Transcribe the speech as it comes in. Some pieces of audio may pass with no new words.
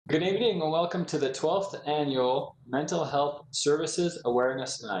Good evening and welcome to the 12th Annual Mental Health Services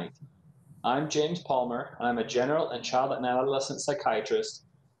Awareness Night. I'm James Palmer, and I'm a general and child and adolescent psychiatrist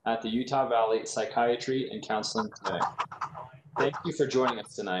at the Utah Valley Psychiatry and Counseling Clinic. Thank you for joining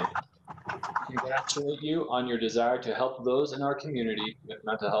us tonight. I congratulate you on your desire to help those in our community with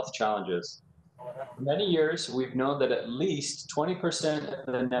mental health challenges. For many years, we've known that at least 20%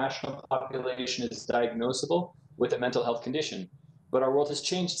 of the national population is diagnosable with a mental health condition. But our world has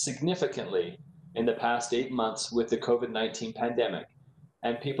changed significantly in the past 8 months with the COVID-19 pandemic,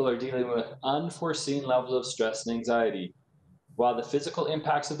 and people are dealing with unforeseen levels of stress and anxiety. While the physical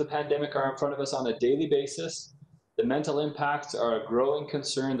impacts of the pandemic are in front of us on a daily basis, the mental impacts are a growing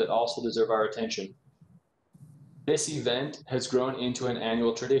concern that also deserve our attention. This event has grown into an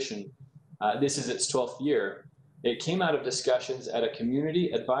annual tradition. This is its 12th year. It came out of discussions at a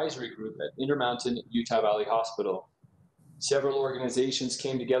community advisory group at Intermountain, Utah Valley Hospital. Several organizations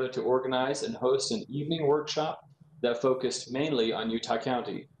came together to organize and host an evening workshop that focused mainly on Utah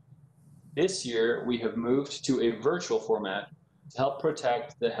County. This year, we have moved to a virtual format to help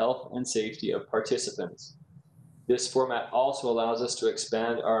protect the health and safety of participants. This format also allows us to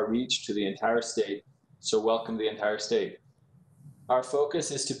expand our reach to the entire state, so welcome the entire state. Our focus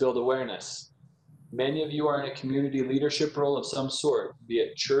is to build awareness. Many of you are in a community leadership role of some sort, be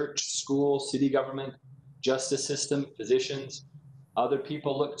it church, school, city government, justice system, physicians. Other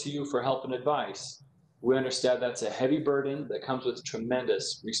people look to you for help and advice. We understand that's a heavy burden that comes with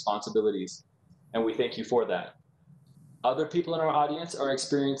tremendous responsibilities, and we thank you for that. Other people in our audience are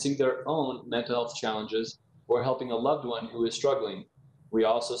experiencing their own mental health challenges or helping a loved one who is struggling. We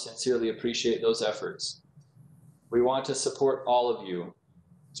also sincerely appreciate those efforts. We want to support all of you.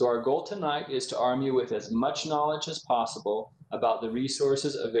 So our goal tonight is to arm you with as much knowledge as possible about the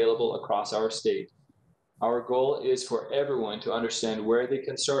resources available across our state. Our goal is for everyone to understand where they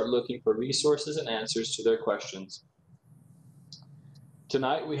can start looking for resources and answers to their questions.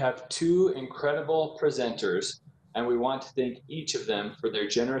 Tonight we have two incredible presenters, and we want to thank each of them for their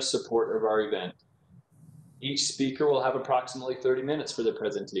generous support of our event. Each speaker will have approximately 30 minutes for their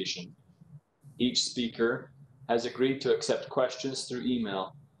presentation. Each speaker has agreed to accept questions through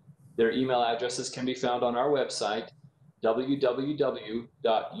email. Their email addresses can be found on our website,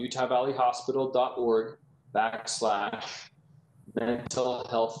 www.utahvalleyhospital.org/mental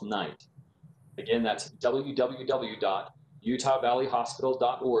health night. Again, that's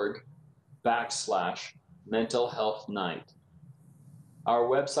www.utahvalleyhospital.org/mental health night. Our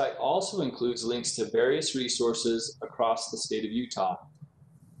website also includes links to various resources across the state of Utah.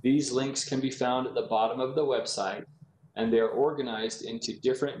 These links can be found at the bottom of the website, and they are organized into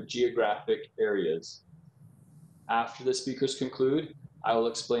different geographic areas. After the speakers conclude, I will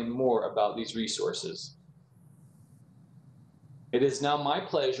explain more about these resources. It is now my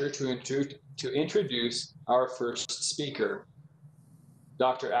pleasure to introduce our first speaker.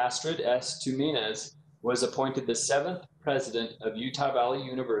 Dr. Astrid S. Tuminez was appointed the 7th president of Utah Valley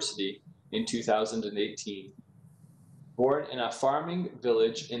University in 2018. Born in a farming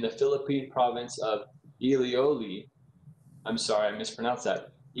village in the Philippine province of Iloilo,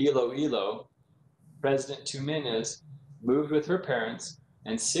 Iloilo, President Tuminez moved with her parents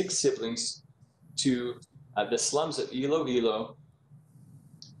and 6 siblings to the slums of Iloilo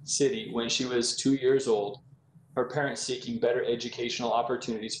City when she was 2 years old, her parents seeking better educational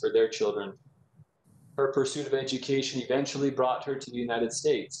opportunities for their children. Her pursuit of education eventually brought her to the United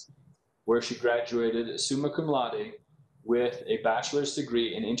States, where she graduated summa cum laude with a bachelor's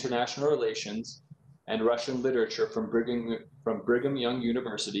degree in international relations and Russian literature from Brigham Young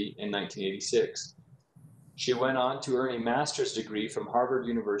University in 1986. She went on to earn a master's degree from Harvard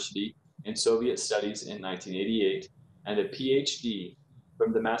University in Soviet Studies in 1988 and a PhD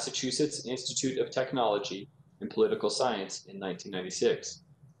from the Massachusetts Institute of Technology in Political Science in 1996.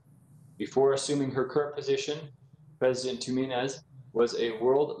 Before assuming her current position, President Tuminez was a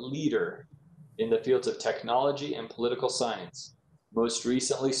world leader in the fields of technology and political science, most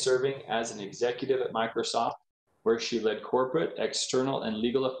recently serving as an executive at Microsoft, where she led corporate, external, and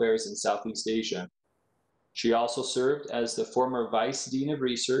legal affairs in Southeast Asia. She also served as the former Vice Dean of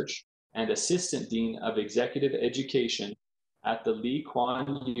Research and Assistant Dean of Executive Education at the Lee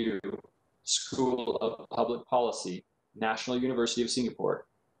Kuan Yew School of Public Policy, National University of Singapore,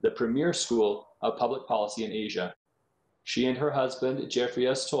 the premier school of public policy in Asia. She and her husband, Jeffrey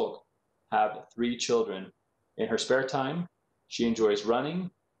S. Tolk, have 3 children. In her spare time, she enjoys running,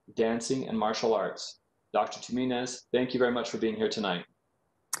 dancing, and martial arts. Dr. Tuminez, thank you very much for being here tonight.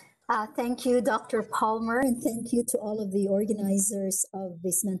 Thank you, Dr. Palmer, and thank you to all of the organizers of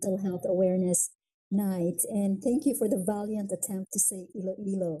this mental health awareness night. And thank you for the valiant attempt to say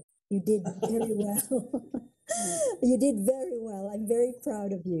Iloilo. You did very well. You did very well. I'm very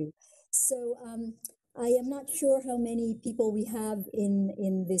proud of you. So I am not sure how many people we have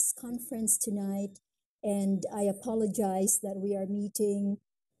in this conference tonight, and I apologize that we are meeting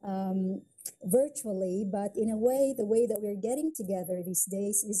um, virtually, but in a way, the way that we're getting together these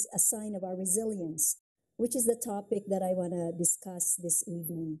days is a sign of our resilience, which is the topic that I want to discuss this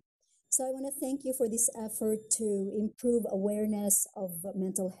evening. So I want to thank you for this effort to improve awareness of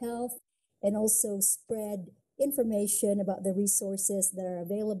mental health and also spread information about the resources that are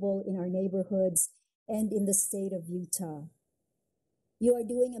available in our neighborhoods and in the state of Utah. You are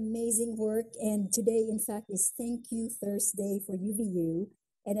doing amazing work, and today, in fact, is Thank You Thursday for UVU.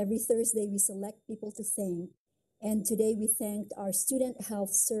 And every Thursday, we select people to thank. And today, we thanked our student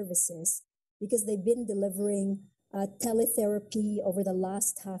health services because they've been delivering teletherapy over the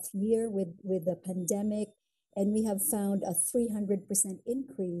last half year with the pandemic. And we have found a 300%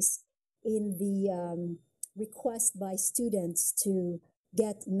 increase in the request by students to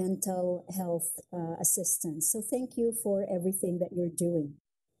get mental health assistance. So thank you for everything that you're doing.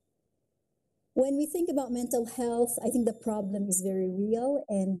 When we think about mental health, I think the problem is very real,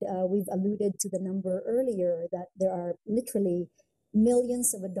 and we've alluded to the number earlier that there are literally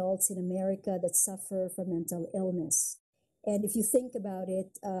millions of adults in America that suffer from mental illness. And if you think about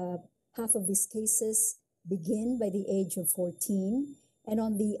it, half of these cases begin by the age of 14. And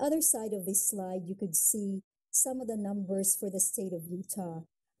on the other side of this slide, you could see some of the numbers for the state of Utah.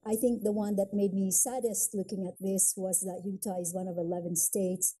 I think the one that made me saddest looking at this was that Utah is one of 11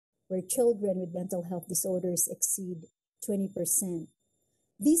 states where children with mental health disorders exceed 20%.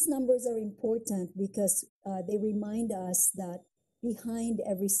 These numbers are important because they remind us that behind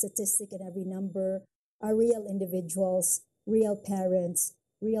every statistic and every number are real individuals, real parents,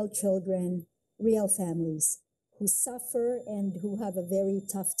 real children, real families who suffer and who have a very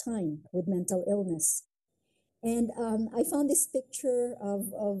tough time with mental illness. And I found this picture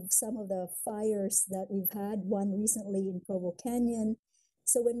of some of the fires that we've had, one recently in Provo Canyon.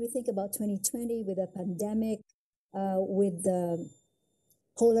 So when we think about 2020 with a pandemic, with the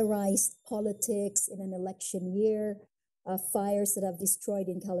polarized politics in an election year, fires that have destroyed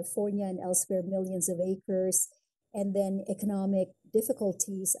in California and elsewhere millions of acres, and then economic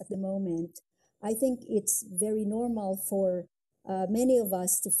difficulties at the moment, I think it's very normal for many of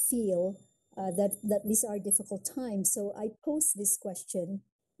us to feel that these are difficult times. So I pose this question: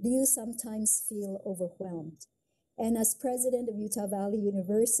 do you sometimes feel overwhelmed? And as president of Utah Valley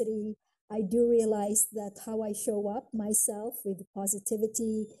University, I do realize that how I show up myself with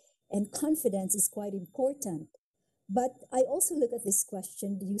positivity and confidence is quite important. But I also look at this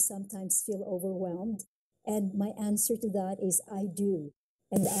question: do you sometimes feel overwhelmed? And my answer to that is I do,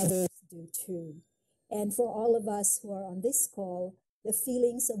 and others do too. And for all of us who are on this call, the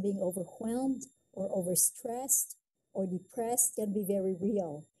feelings of being overwhelmed or overstressed or depressed can be very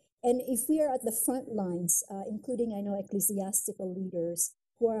real. And if we are at the front lines, including I know ecclesiastical leaders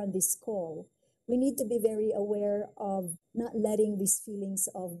who are on this call, we need to be very aware of not letting these feelings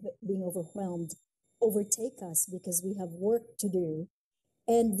of being overwhelmed overtake us because we have work to do.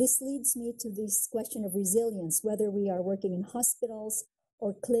 And this leads me to this question of resilience, whether we are working in hospitals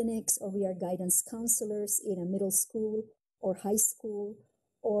or clinics, or we are guidance counselors in a middle school or high school,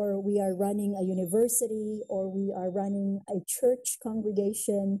 or we are running a university, or we are running a church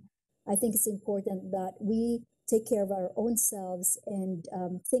congregation. I think it's important that we take care of our own selves and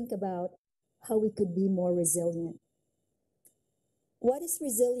think about how we could be more resilient. What is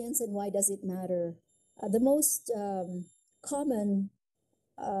resilience and why does it matter? The most common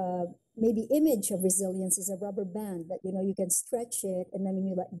maybe image of resilience is a rubber band that you can stretch it, and then when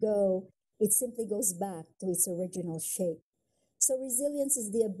you let go, it simply goes back to its original shape. So resilience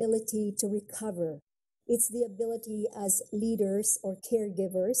is the ability to recover. It's the ability as leaders or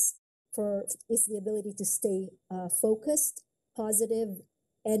caregivers it's the ability to stay focused, positive,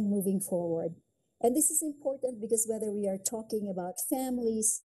 and moving forward. And this is important because whether we are talking about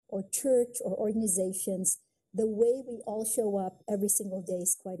families or church or organizations, the way we all show up every single day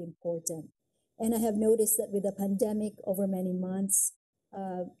is quite important. And I have noticed that with the pandemic over many months,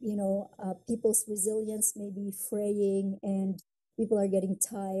 people's resilience may be fraying and people are getting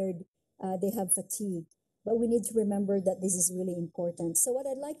tired, they have fatigue. But we need to remember that this is really important. So what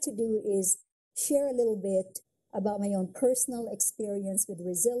I'd like to do is share a little bit about my own personal experience with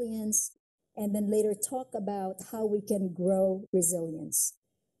resilience, and then later talk about how we can grow resilience.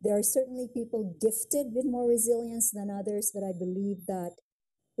 There are certainly people gifted with more resilience than others, but I believe that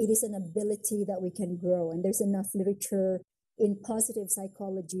it is an ability that we can grow. And there's enough literature in positive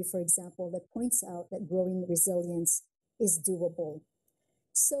psychology, for example, that points out that growing resilience is doable.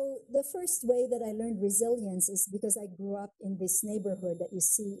 So the first way that I learned resilience is because I grew up in this neighborhood that you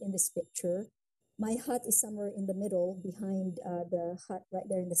see in this picture. My hut is somewhere in the middle behind the hut right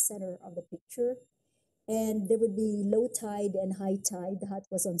there in the center of the picture. And there would be low tide and high tide. The hut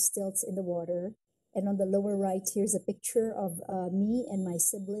was on stilts in the water. And on the lower right, here's a picture of me and my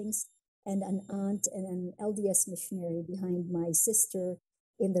siblings and an aunt and an LDS missionary behind my sister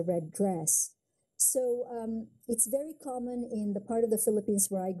in the red dress. So it's very common in the part of the Philippines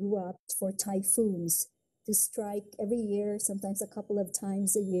where I grew up for typhoons to strike every year, sometimes a couple of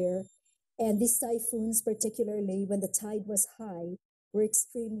times a year. And these typhoons, particularly when the tide was high, were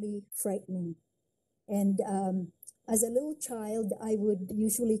extremely frightening. And as a little child, I would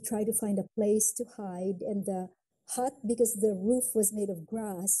usually try to find a place to hide. And the hut, because the roof was made of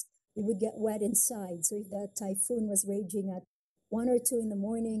grass, it would get wet inside. So if the typhoon was raging at 1 or 2 in the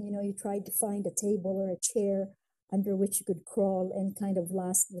morning, you tried to find a table or a chair under which you could crawl and kind of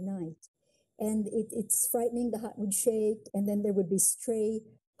last the night. And it's frightening. The hut would shake, and then there would be stray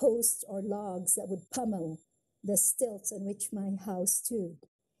posts or logs that would pummel the stilts on which my house stood.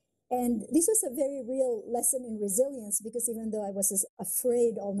 And this was a very real lesson in resilience, because even though I was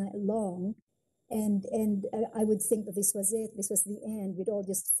afraid all night long, and I would think that this was it, this was the end, we'd all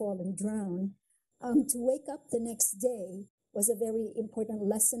just fall and drown, to wake up the next day was a very important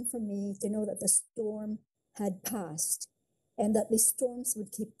lesson for me, to know that the storm had passed and that the storms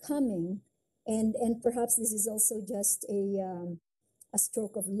would keep coming. And perhaps this is also just a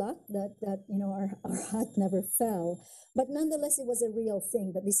stroke of luck that our hut never fell. But nonetheless, it was a real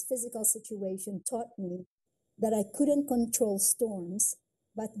thing, that this physical situation taught me that I couldn't control storms,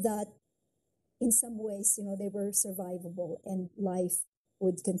 but that in some ways, they were survivable and life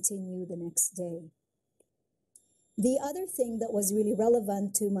would continue the next day. The other thing that was really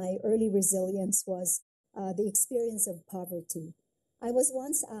relevant to my early resilience was the experience of poverty. I was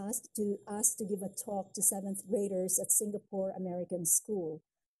once asked to give a talk to seventh graders at Singapore American School,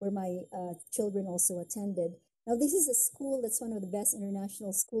 where my children also attended. Now, this is a school that's one of the best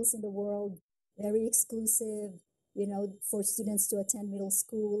international schools in the world, very exclusive. For students to attend middle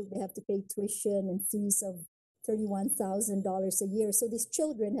school, they have to pay tuition and fees of $31,000 a year. So these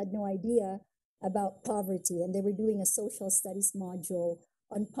children had no idea about poverty, and they were doing a social studies module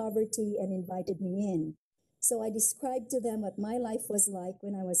on poverty and invited me in. So I described to them what my life was like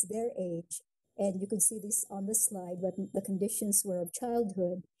when I was their age, and you can see this on the slide, what the conditions were of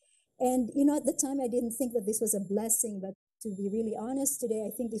childhood. And at the time I didn't think that this was a blessing, but to be really honest today,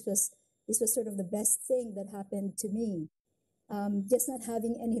 I think this was sort of the best thing that happened to me. Just not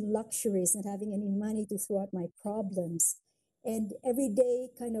having any luxuries, not having any money to throw at my problems. And every day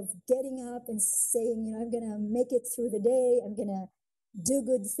kind of getting up and saying, I'm going to make it through the day. I'm going to do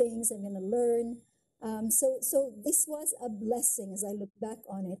good things. I'm going to learn. So this was a blessing as I look back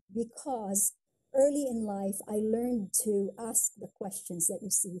on it, because early in life, I learned to ask the questions that you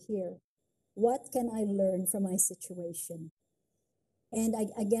see here. What can I learn from my situation? And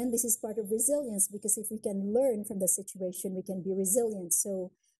again, this is part of resilience, because if we can learn from the situation, we can be resilient.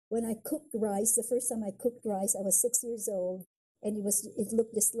 So when I cooked rice, the first time I cooked rice, I was 6 years old, and it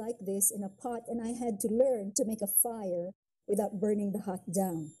looked just like this in a pot, and I had to learn to make a fire without burning the hut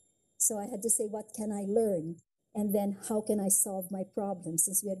down. So I had to say, what can I learn? And then how can I solve my problem?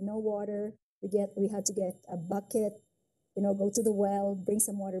 Since we had no water, we had to get a bucket, go to the well, bring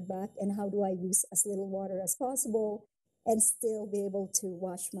some water back, and how do I use as little water as possible and still be able to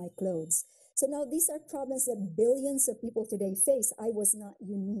wash my clothes? So now these are problems that billions of people today face. I was not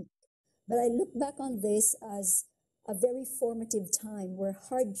unique. But I look back on this as a very formative time where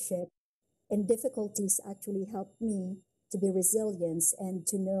hardship and difficulties actually helped me to be resilient and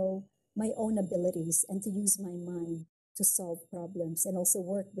to know my own abilities and to use my mind to solve problems, and also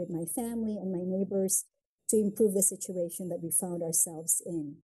work with my family and my neighbors to improve the situation that we found ourselves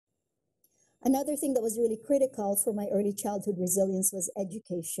in. Another thing that was really critical for my early childhood resilience was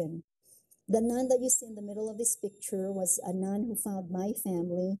education. The nun that you see in the middle of this picture was a nun who found my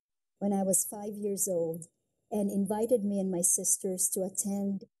family when I was 5 years old and invited me and my sisters to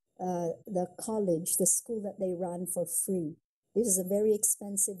attend the college, the school that they ran for free. This was a very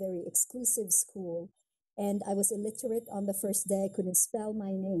expensive, very exclusive school. And I was illiterate on the first day. I couldn't spell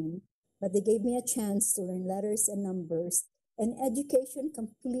my name, but they gave me a chance to learn letters and numbers. And education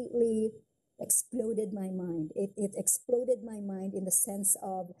completely exploded my mind. It exploded my mind in the sense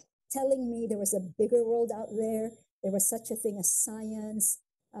of telling me there was a bigger world out there. There was such a thing as science.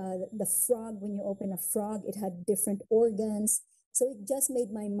 The frog, when you open a frog, it had different organs. So it just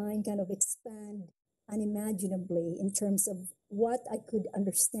made my mind kind of expand unimaginably in terms of what I could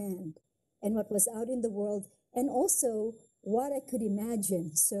understand and what was out in the world, and also what I could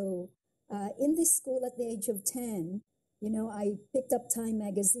imagine. So, in this school at the age of 10, I picked up Time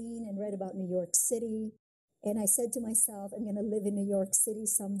magazine and read about New York City. And I said to myself, I'm going to live in New York City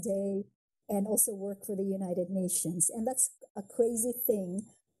someday and also work for the United Nations. And that's a crazy thing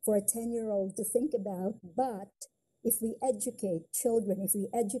for a 10-year-old to think about. But if we educate children, if we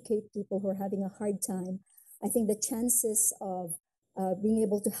educate people who are having a hard time, I think the chances of being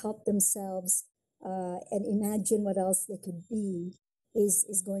able to help themselves and imagine what else they could be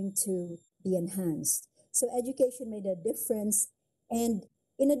is going to be enhanced. So education made a difference. And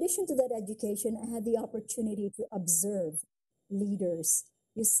in addition to that education, I had the opportunity to observe leaders.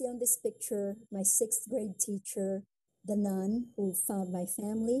 You see on this picture, my sixth grade teacher, the nun who found my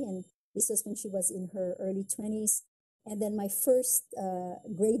family, and this was when she was in her early 20s. And then my first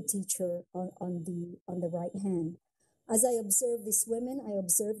grade teacher on the right hand. As I observed these women, I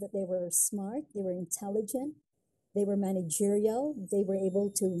observed that they were smart, they were intelligent, they were managerial, they were able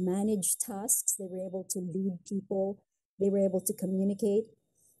to manage tasks, they were able to lead people, they were able to communicate,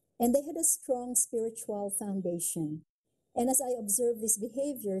 and they had a strong spiritual foundation. And as I observe these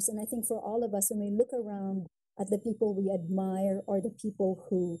behaviors, and I think for all of us, when we look around at the people we admire or the people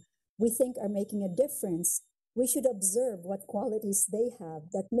who we think are making a difference, we should observe what qualities they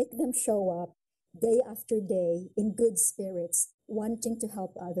have that make them show up day after day in good spirits, wanting to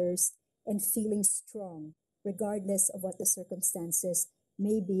help others and feeling strong, regardless of what the circumstances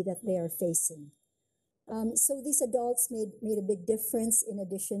may be that they are facing. So these adults made a big difference in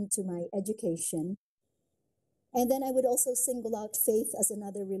addition to my education. And then I would also single out faith as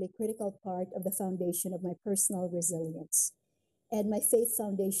another really critical part of the foundation of my personal resilience. And my faith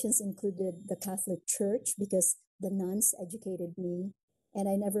foundations included the Catholic Church because the nuns educated me. And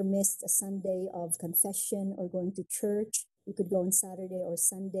I never missed a Sunday of confession or going to church. You could go on Saturday or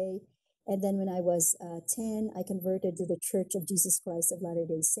Sunday. And then when I was 10, I converted to the Church of Jesus Christ of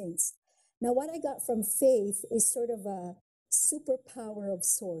Latter-day Saints. Now, what I got from faith is sort of a superpower of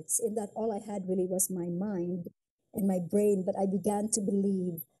sorts, in that all I had really was my mind and my brain, but I began to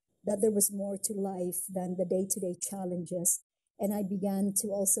believe that there was more to life than the day-to-day challenges. And I began to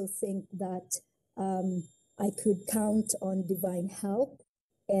also think that I could count on divine help.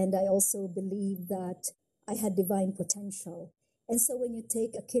 And I also believed that I had divine potential. And so when you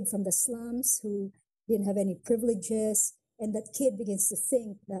take a kid from the slums who didn't have any privileges, and that kid begins to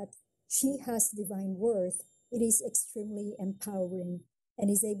think that she has divine worth, it is extremely empowering and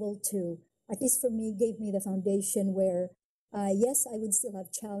is able to, at least for me, gave me the foundation where, yes, I would still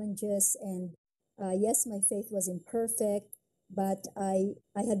have challenges, and yes, my faith was imperfect, but I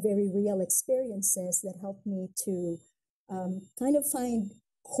had very real experiences that helped me to kind of find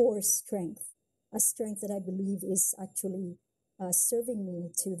core strength, a strength that I believe is actually serving me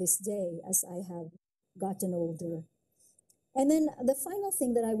to this day as I have gotten older. And then the final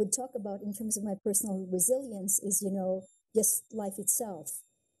thing that I would talk about in terms of my personal resilience is, just life itself.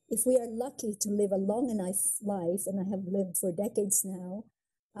 If we are lucky to live a long enough life, and I have lived for decades now,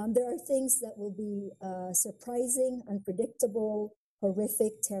 there are things that will be surprising, unpredictable,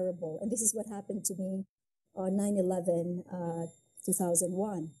 horrific, terrible. And this is what happened to me on 9/11,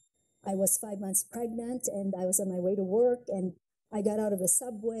 2001. I was 5 months pregnant and I was on my way to work, and I got out of the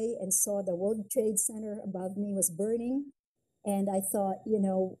subway and saw the World Trade Center above me was burning. And I thought,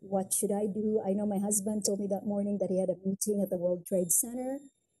 what should I do? I know my husband told me that morning that he had a meeting at the World Trade Center,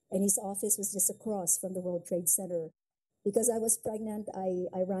 and his office was just across from the World Trade Center. Because I was pregnant,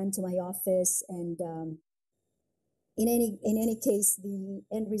 I ran to my office, and in any case, the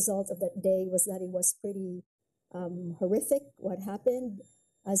end result of that day was that it was pretty horrific what happened.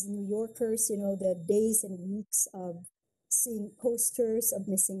 As New Yorkers, the days and weeks of seeing posters of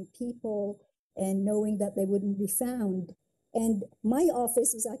missing people and knowing that they wouldn't be found. And my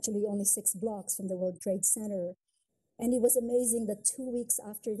office was actually only 6 blocks from the World Trade Center. And it was amazing that 2 weeks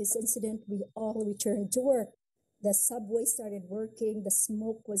after this incident, we all returned to work. The subway started working, the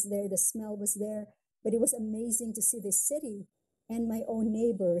smoke was there, the smell was there. But it was amazing to see this city and my own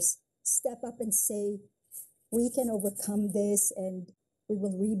neighbors step up and say, we can overcome this, and we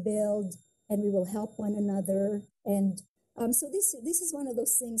will rebuild, and we will help one another. And so this is one of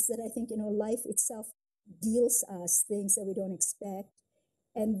those things that I think, life itself deals us things that we don't expect.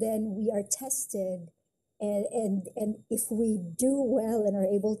 And then we are tested. And if we do well and are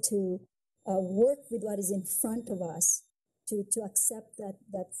able to work with what is in front of us, to accept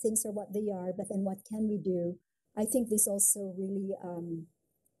that things are what they are, but then what can we do? I think this also really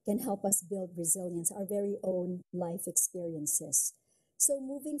can help us build resilience, our very own life experiences. So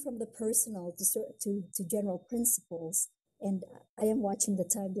moving from the personal to general principles, and I am watching the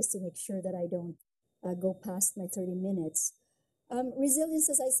time just to make sure that I don't go past my 30 minutes. Resilience,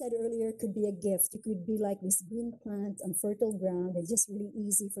 as I said earlier, could be a gift. You could be like this green plant on fertile ground and just really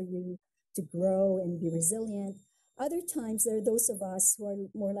easy for you to grow and be resilient. Other times, there are those of us who are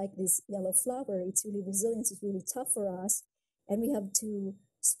more like this yellow flower. It's really resilience, it's really tough for us, and we have to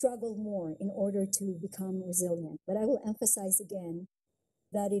struggle more in order to become resilient. But I will emphasize again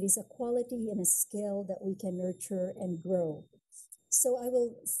that it is a quality and a skill that we can nurture and grow. So I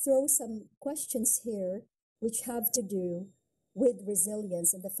will throw some questions here which have to do with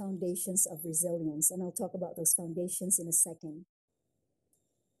resilience and the foundations of resilience. And I'll talk about those foundations in a second.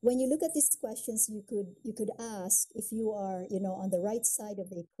 When you look at these questions, you could ask if you are, on the right side of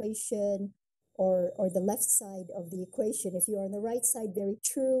the equation or the left side of the equation. If you're on the right side, very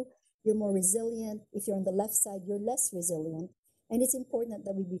true, you're more resilient. If you're on the left side, you're less resilient. And it's important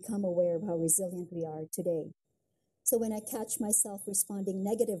that we become aware of how resilient we are today. So when I catch myself responding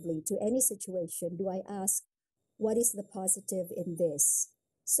negatively to any situation, do I ask, what is the positive in this?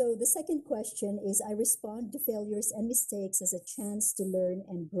 So the second question is, I respond to failures and mistakes as a chance to learn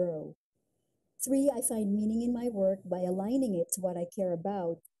and grow. 3, I find meaning in my work by aligning it to what I care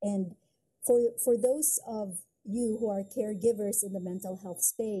about. And for those of you who are caregivers in the mental health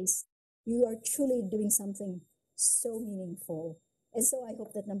space, you are truly doing something so meaningful. And so I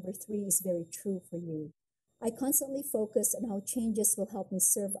hope that number 3 is very true for you. I constantly focus on how changes will help me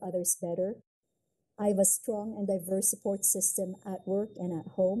serve others better. I have a strong and diverse support system at work and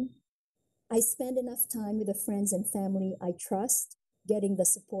at home. I spend enough time with the friends and family I trust, getting the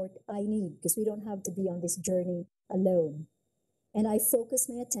support I need, because we don't have to be on this journey alone. And I focus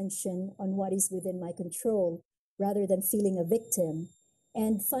my attention on what is within my control rather than feeling a victim.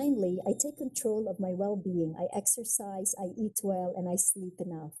 And finally, I take control of my well-being. I exercise, I eat well, and I sleep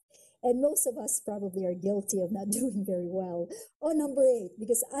enough. And most of us probably are guilty of not doing very well. Oh, number 8,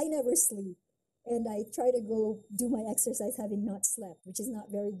 because I never sleep. And I try to go do my exercise having not slept, which is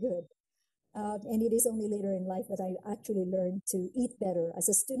not very good. And it is only later in life that I actually learned to eat better. As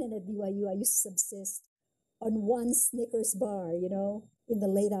a student at BYU, I used to subsist on one Snickers bar, in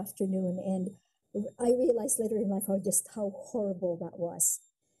the late afternoon. And I realized later in life how horrible that was.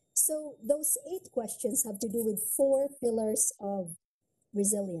 So those 8 questions have to do with 4 pillars of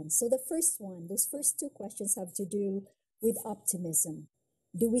resilience. So the first one, those first 2 questions have to do with optimism.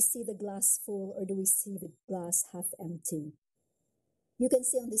 Do we see the glass full or do we see the glass half empty? You can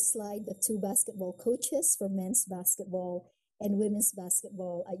see on this slide the 2 basketball coaches for men's basketball and women's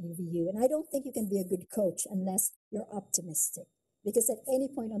basketball at UVU. And I don't think you can be a good coach unless you're optimistic, because at any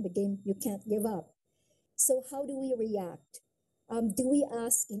point on the game, you can't give up. So how do we react? Do we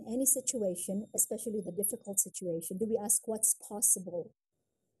ask in any situation, especially the difficult situation, do we ask what's possible?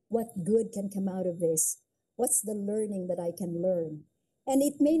 What good can come out of this? What's the learning that I can learn? And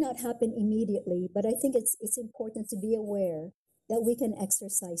it may not happen immediately, but I think it's important to be aware that we can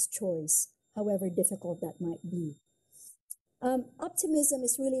exercise choice, however difficult that might be. Optimism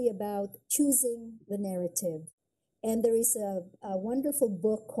is really about choosing the narrative. And there is a wonderful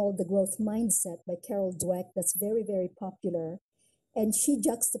book called The Growth Mindset by Carol Dweck that's very, very popular. And she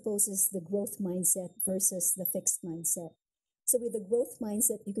juxtaposes the growth mindset versus the fixed mindset. So with the growth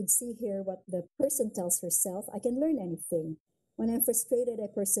mindset, you could see here what the person tells herself: I can learn anything. When I'm frustrated, I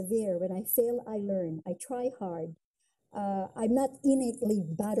persevere. When I fail, I learn. I try hard. I'm not innately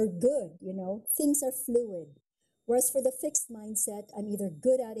bad or good, things are fluid. Whereas for the fixed mindset, I'm either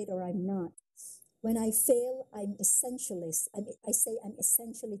good at it or I'm not. When I fail, I'm essentialist. I say I'm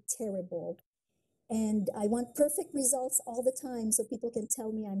essentially terrible. And I want perfect results all the time so people can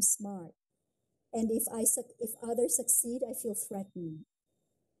tell me I'm smart. And if others succeed, I feel threatened.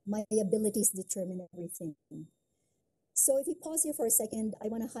 My abilities determine everything. So if you pause here for a second, I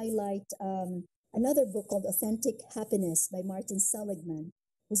want to highlight another book called Authentic Happiness by Martin Seligman,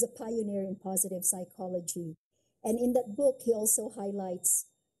 who's a pioneer in positive psychology. And in that book, he also highlights,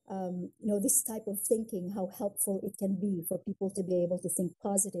 this type of thinking, how helpful it can be for people to be able to think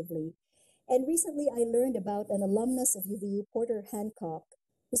positively. And recently, I learned about an alumnus of UVU, Porter Hancock,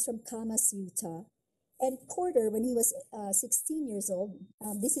 who's from Kamas, Utah. And Porter, when he was 16 years old,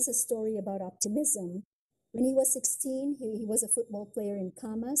 this is a story about optimism. When he was 16, he was a football player in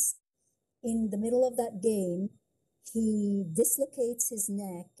Kamas. In the middle of that game, he dislocates his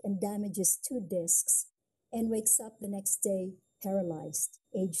neck and damages 2 discs and wakes up the next day paralyzed,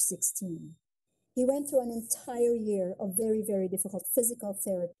 age 16. He went through an entire year of very, very difficult physical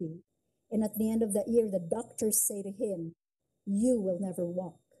therapy. And at the end of that year, the doctors say to him, you will never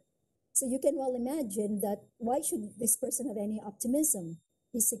walk. So you can well imagine that why should this person have any optimism?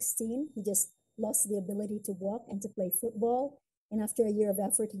 He's 16, he just lost the ability to walk and to play football. And after a year of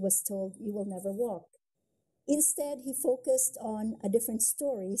effort, he was told, "You will never walk." Instead, he focused on a different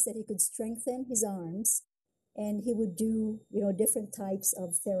story. He said he could strengthen his arms and he would do, different types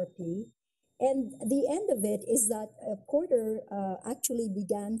of therapy. And the end of it is that Porter actually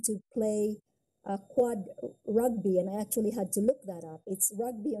began to play quad rugby, and I actually had to look that up. It's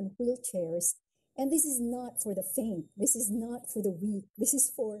rugby on wheelchairs. And this is not for the faint. This is not for the weak. This is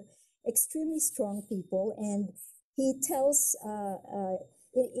for extremely strong people. And he tells,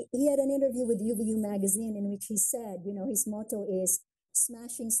 he had an interview with UVU magazine in which he said, his motto is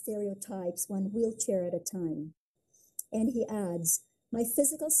smashing stereotypes one wheelchair at a time. And he adds, "My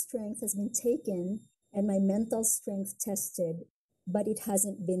physical strength has been taken and my mental strength tested, but it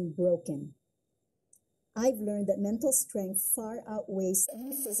hasn't been broken. I've learned that mental strength far outweighs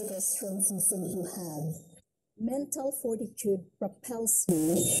any physical strength you think you have. Mental fortitude propels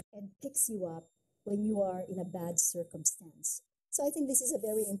you and picks you up when you are in a bad circumstance." So I think this is a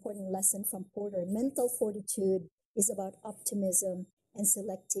very important lesson from Porter. Mental fortitude is about optimism and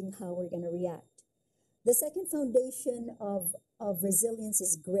selecting how we're going to react. The second foundation of resilience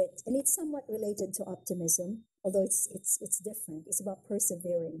is grit, and it's somewhat related to optimism, although it's different. It's about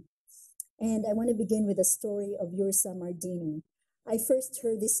persevering. And I want to begin with a story of Yursa Mardini. I first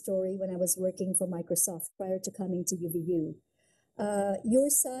heard this story when I was working for Microsoft prior to coming to UVU.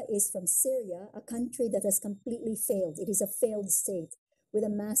 Yursa is from Syria, a country that has completely failed. It is a failed state with a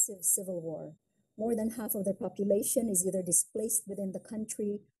massive civil war. More than half of their population is either displaced within the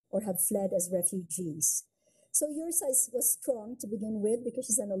country or have fled as refugees. So Yursa was strong to begin with because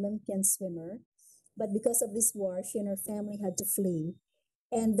she's an Olympian swimmer. But because of this war, she and her family had to flee.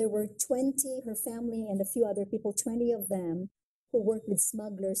 And there were 20, her family and a few other people, 20 of them, who worked with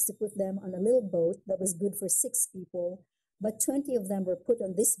smugglers to put them on a little boat that was good for 6 people. But 20 of them were put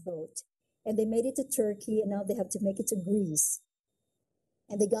on this boat. And they made it to Turkey, and now they have to make it to Greece.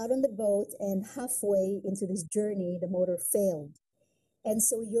 And they got on the boat, and halfway into this journey, the motor failed. And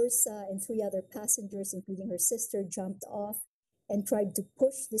so Yursa and 3 other passengers, including her sister, jumped off and tried to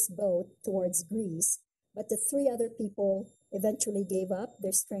push this boat towards Greece. But the 3 other people eventually gave up,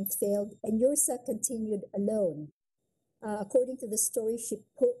 their strength failed, and Yursa continued alone. According to the story, she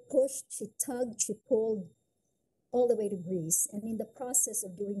pushed, she tugged, she pulled all the way to Greece. And in the process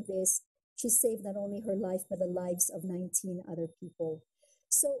of doing this, she saved not only her life, but the lives of 19 other people.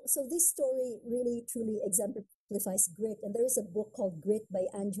 So this story really, truly exemplifies grit. And there is a book called Grit by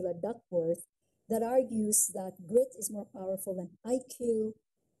Angela Duckworth that argues that grit is more powerful than IQ,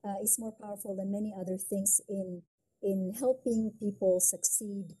 is more powerful than many other things in helping people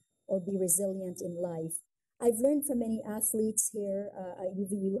succeed or be resilient in life. I've learned from many athletes here at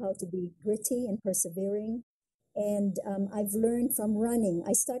UVU how to be gritty and persevering. And I've learned from running.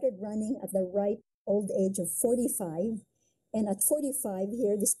 I started running at the ripe old age of 45. And at 45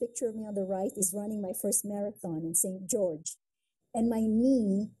 here, this picture of me on the right is running my first marathon in St. George. And my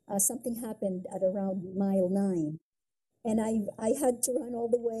knee, something happened at around mile 9. And I had to run all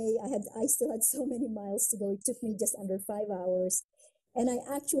the way. I still had so many miles to go. It took me just under 5 hours. And I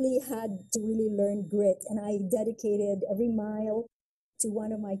actually had to really learn grit. And I dedicated every mile to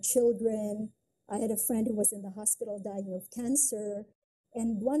one of my children. I had a friend who was in the hospital dying of cancer.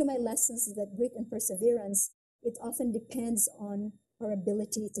 And one of my lessons is that grit and perseverance, it often depends on our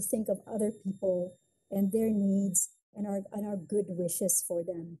ability to think of other people and their needs and our good wishes for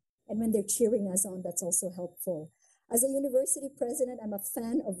them. And when they're cheering us on, that's also helpful. As a university president, I'm a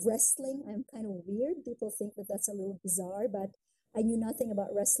fan of wrestling. I'm kind of weird. People think that that's a little bizarre, but I knew nothing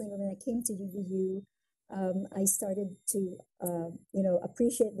about wrestling. When I came to UVU, I started to,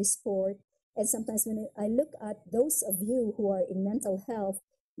 appreciate this sport. And sometimes when I look at those of you who are in mental health,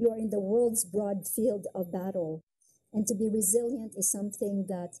 you are in the world's broad field of battle. And to be resilient is something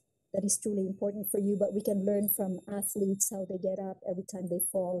that is truly important for you. But we can learn from athletes how they get up every time they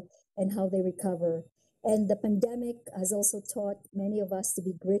fall and how they recover. And the pandemic has also taught many of us to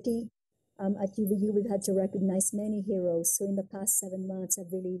be gritty. At UVU, we've had to recognize many heroes. So in the past 7 months,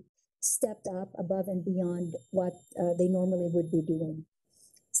 I've really stepped up above and beyond what they normally would be doing.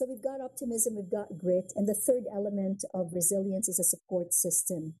 So we've got optimism, we've got grit. And the third element of resilience is a support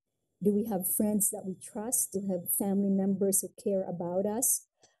system. Do we have friends that we trust? Do we have family members who care about us?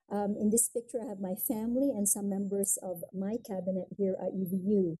 In this picture, I have my family and some members of my cabinet here at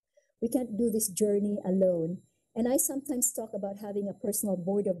UVU. We can't do this journey alone. And I sometimes talk about having a personal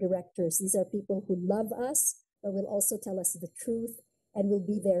board of directors. These are people who love us, but will also tell us the truth and will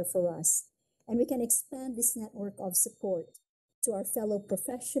be there for us. And we can expand this network of support to our fellow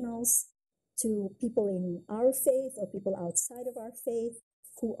professionals, to people in our faith or people outside of our faith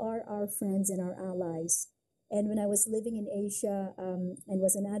who are our friends and our allies. And when I was living in Asia and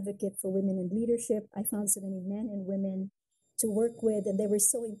was an advocate for women in leadership, I found so many men and women to work with, and they were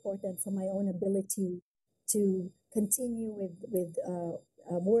so important for my own ability to continue with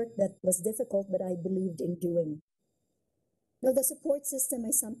work that was difficult, but I believed in doing. Now, the support system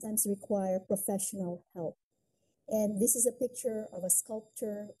may sometimes require professional help. And this is a picture of a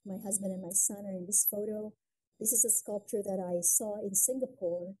sculpture. My husband and my son are in this photo. This is a sculpture that I saw in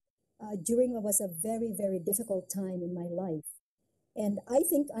Singapore during what was a very, very difficult time in my life. And I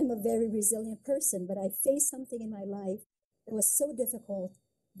think I'm a very resilient person, but I faced something in my life that was so difficult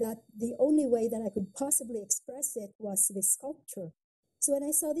that the only way that I could possibly express it was this sculpture. So when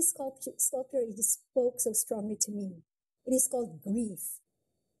I saw this sculpture, it just spoke so strongly to me. It is called grief.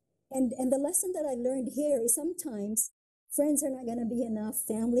 And the lesson that I learned here is sometimes friends are not going to be enough,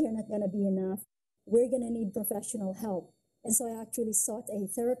 family are not going to be enough. We're going to need professional help. And so I actually sought a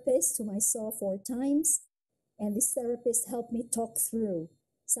therapist whom I saw 4 times. And this therapist helped me talk through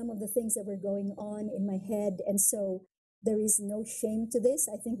some of the things that were going on in my head. And so there is no shame to this.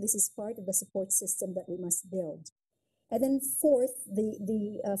 I think this is part of the support system that we must build. And then fourth,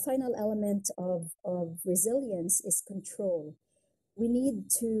 the final element of resilience is control. We need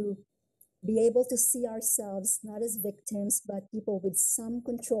to be able to see ourselves not as victims, but people with some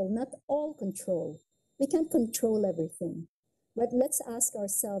control, not all control. We can't control everything. But let's ask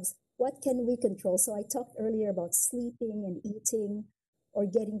ourselves, what can we control? So I talked earlier about sleeping and eating or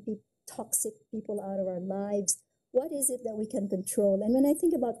getting toxic people out of our lives. What is it that we can control? And when I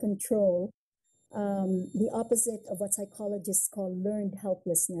think about control, the opposite of what psychologists call learned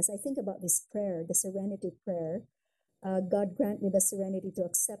helplessness, I think about this prayer, the serenity prayer. God grant me the serenity to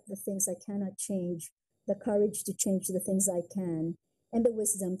accept the things I cannot change, the courage to change the things I can, and the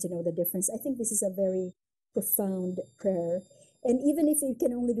wisdom to know the difference. I think this is a very profound prayer. And even if you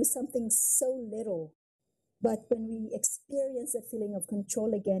can only do something so little, but when we experience that feeling of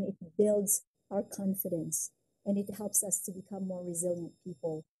control again, it builds our confidence and it helps us to become more resilient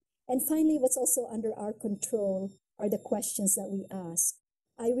people. And finally, what's also under our control are the questions that we ask.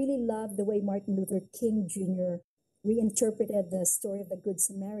 I really love the way Martin Luther King Jr. reinterpreted the story of the Good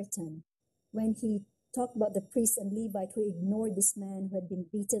Samaritan when he talked about the priest and Levite who ignored this man who had been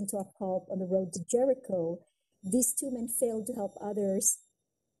beaten to a pulp on the road to Jericho. These 2 men failed to help others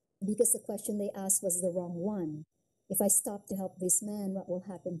because the question they asked was the wrong one. If I stop to help this man, what will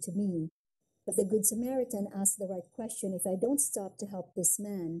happen to me? But the Good Samaritan asked the right question. If I don't stop to help this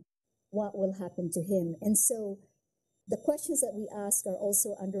man, what will happen to him? And so the questions that we ask are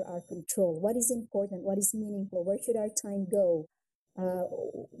also under our control. What is important? What is meaningful? Where should our time go?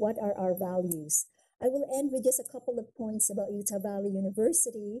 What are our values? I will end with just a couple of points about Utah Valley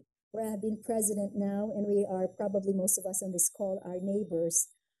University, where I have been president now, and we are probably, most of us on this call, are neighbors.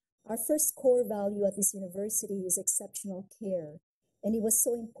 Our first core value at this university is exceptional care. And it was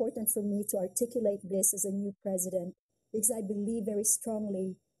so important for me to articulate this as a new president because I believe very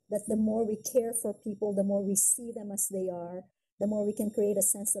strongly that the more we care for people, the more we see them as they are, the more we can create a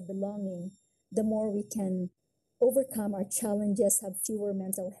sense of belonging, the more we can overcome our challenges, have fewer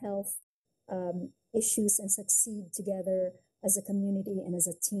mental health issues, and succeed together as a community and as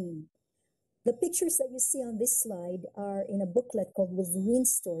a team. The pictures that you see on this slide are in a booklet called Wolverine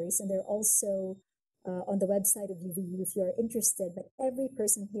Stories, and they're also on the website of UVU if you're interested. But every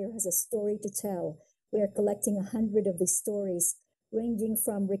person here has a story to tell. We are collecting 100 of these stories, ranging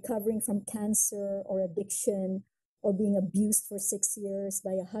from recovering from cancer or addiction, or being abused for 6 years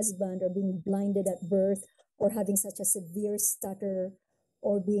by a husband, or being blinded at birth, or having such a severe stutter,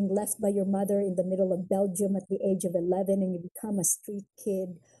 or being left by your mother in the middle of Belgium at the age of 11 and you become a street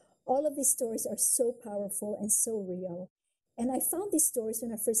kid. All of these stories are so powerful and so real. And I found these stories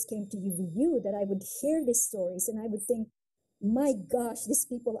when I first came to UVU, that I would hear these stories and I would think, my gosh, these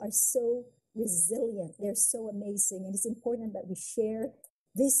people are so resilient. They're so amazing. And it's important that we share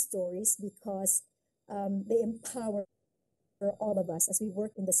these stories because they empower all of us as we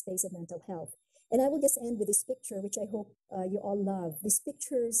work in the space of mental health. And I will just end with this picture, which I hope you all love. These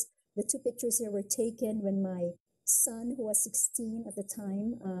pictures, the 2 pictures here were taken when my son, who was 16 at the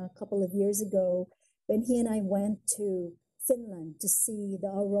time, a couple of years ago, when he and I went to Finland to see the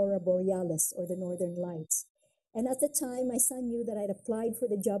Aurora Borealis, or the Northern Lights. And at the time, my son knew that I'd applied for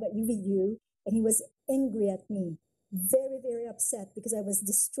the job at UVU, and he was angry at me, very, very upset, because I was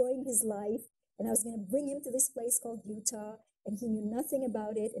destroying his life, and I was going to bring him to this place called Utah, and he knew nothing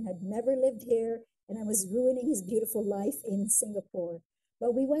about it and had never lived here, and I was ruining his beautiful life in Singapore.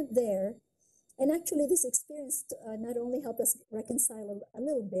 But we went there, And actually, this experience not only helped us reconcile a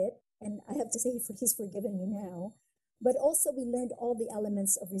little bit, and I have to say he's forgiven me now, but also we learned all the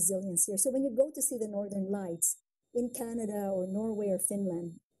elements of resilience here. So when you go to see the Northern Lights in Canada or Norway or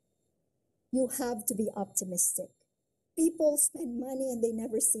Finland, you have to be optimistic. People spend money and they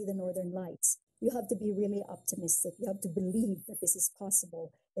never see the Northern Lights. You have to be really optimistic. You have to believe that this is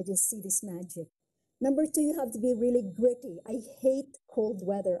possible, that you'll see this magic. Number two, you have to be really gritty. I hate cold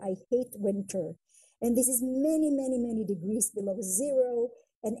weather. I hate winter. And this is many, many, many degrees below zero.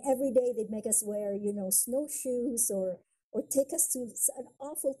 And every day they'd make us wear, snowshoes or take us to an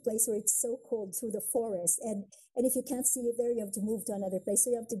awful place where it's so cold through the forest. And if you can't see it there, you have to move to another place. So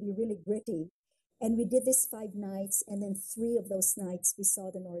you have to be really gritty. And we did this 5 nights, and then 3 of those nights we saw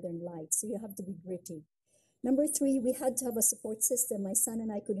the Northern Lights. So you have to be gritty. Number 3, we had to have a support system. My son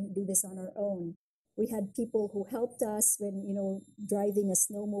and I couldn't do this on our own. We had people who helped us when, driving a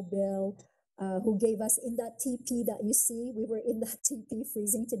snowmobile, who gave us in that teepee that you see. We were in that teepee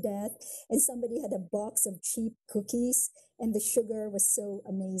freezing to death, and somebody had a box of cheap cookies, and the sugar was so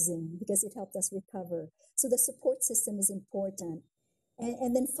amazing because it helped us recover. So the support system is important.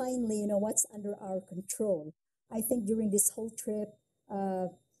 And then finally, what's under our control. I think during this whole trip,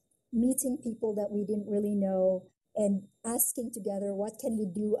 meeting people that we didn't really know and asking together, what can we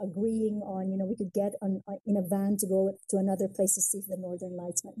do, agreeing on, we could get in a van to go to another place to see if the Northern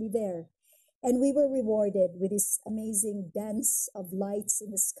Lights might be there. And we were rewarded with this amazing dance of lights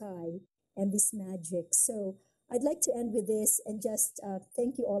in the sky and this magic. So I'd like to end with this and just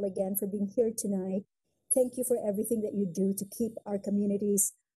thank you all again for being here tonight. Thank you for everything that you do to keep our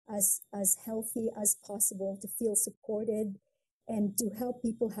communities as healthy as possible, to feel supported, and to help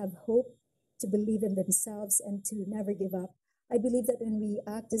people have hope, to believe in themselves, and to never give up. I believe that when we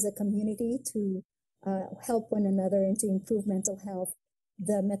act as a community to help one another and to improve mental health,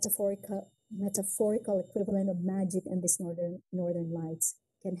 the metaphorical equivalent of magic and this Northern Lights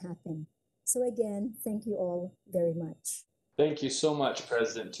can happen. So again, thank you all very much. Thank you so much,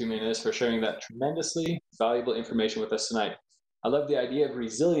 President Tuminez, for sharing that tremendously valuable information with us tonight. I love the idea of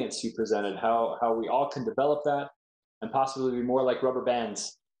resilience you presented, how we all can develop that and possibly be more like rubber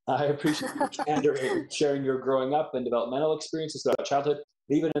bands. I appreciate your candor in sharing your growing up and developmental experiences throughout childhood,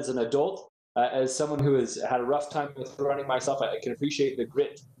 even as an adult. As someone who has had a rough time with running myself, I can appreciate the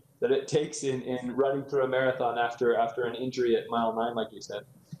grit that it takes in running through a marathon after an injury at mile 9, like you said.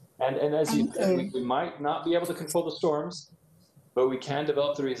 And as you said, we might not be able to control the storms, but we can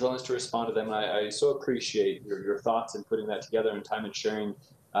develop the resilience to respond to them. I so appreciate your thoughts and putting that together in time and sharing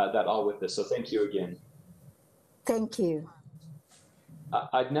that all with us. So thank you again. Thank you.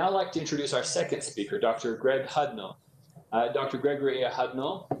 I'd now like to introduce our second speaker, Dr. Greg Hudnall. Dr. Gregory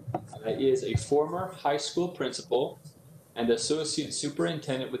Hudnall is a former high school principal and associate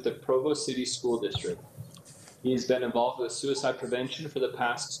superintendent with the Provo City School District. He's been involved with suicide prevention for the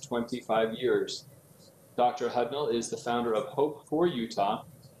past 25 years. Dr. Hudnall is the founder of Hope for Utah,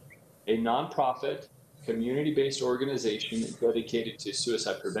 a nonprofit, community-based organization dedicated to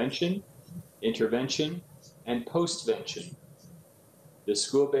suicide prevention, intervention, and postvention. The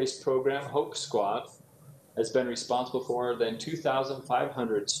school-based program Hope Squad has been responsible for more than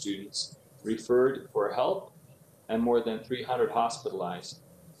 2,500 students referred for help and more than 300 hospitalized.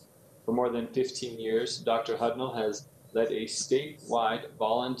 For more than 15 years, Dr. Hudnall has led a statewide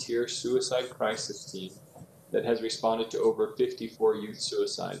volunteer suicide crisis team that has responded to over 54 youth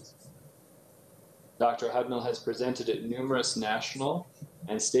suicides. Dr. Hudnall has presented at numerous national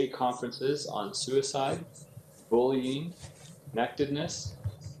and state conferences on suicide, bullying, connectedness,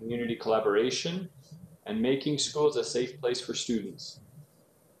 community collaboration, and making schools a safe place for students.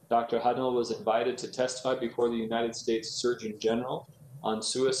 Dr. Hudnall was invited to testify before the United States Surgeon General on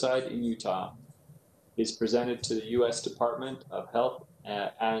suicide in Utah. He's presented to the U.S. Department of Health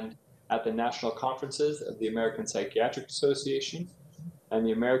and at the national conferences of the American Psychiatric Association and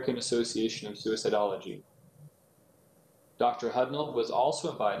the American Association of Suicidology. Dr. Hudnall was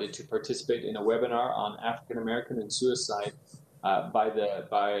also invited to participate in a webinar on African American and suicide by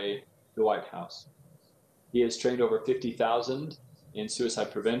the White House. He has trained over 50,000 in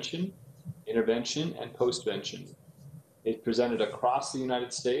suicide prevention, intervention, and postvention. He's presented across the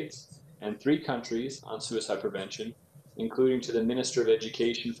United States and 3 countries on suicide prevention, including to the Minister of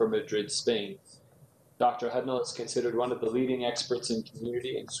Education for Madrid, Spain. Dr. Hudnall is considered one of the leading experts in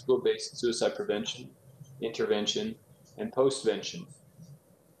community and school-based suicide prevention, intervention, and postvention.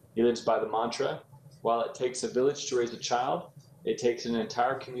 He lives by the mantra, while it takes a village to raise a child, it takes an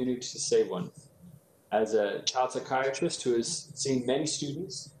entire community to save one. As a child psychiatrist who has seen many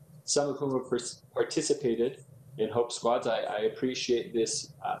students, some of whom have participated in Hope Squads, I appreciate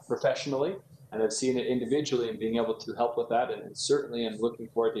this professionally and I've seen it individually and being able to help with that. And certainly I'm looking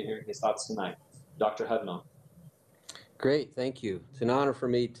forward to hearing his thoughts tonight. Dr. Hudnall. Great, thank you. It's an honor for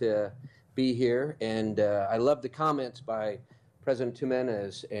me to be here, and I love the comments by President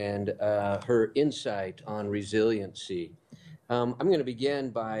Jimenez and her insight on resiliency. I'm going to begin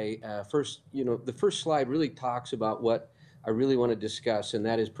by first, the first slide really talks about what I really want to discuss, and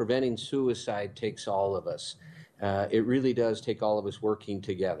that is preventing suicide takes all of us. It really does take all of us working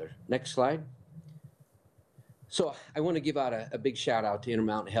together. Next slide. So I want to give out a big shout out to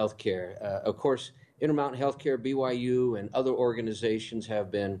Intermountain Healthcare. Of course, Intermountain Healthcare, BYU, and other organizations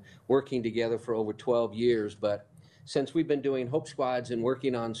have been working together for over 12 years, but since we've been doing Hope Squads and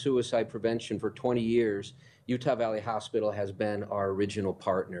working on suicide prevention for 20 years, Utah Valley Hospital has been our original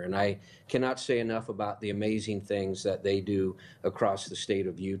partner, and I cannot say enough about the amazing things that they do across the state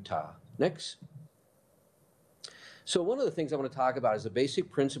of Utah. Next. So one of the things I want to talk about is the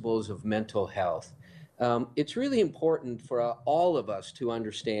basic principles of mental health. It's really important for all of us to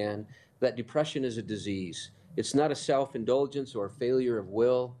understand that depression is a disease. It's not a self-indulgence or a failure of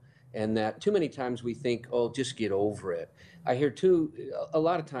will, and that too many times we think, oh, just get over it. I hear a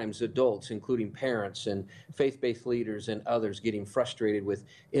lot of times adults, including parents and faith-based leaders and others, getting frustrated with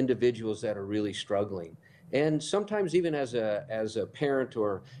individuals that are really struggling. And sometimes even as a parent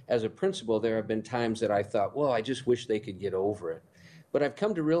or as a principal, there have been times that I thought, well, I just wish they could get over it. But I've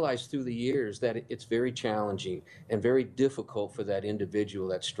come to realize through the years that it's very challenging and very difficult for that individual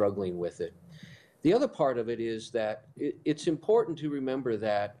that's struggling with it. The other part of it is that it's important to remember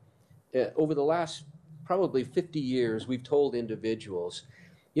that over the last probably 50 years, we've told individuals,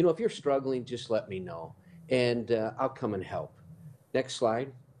 if you're struggling, just let me know, and I'll come and help. Next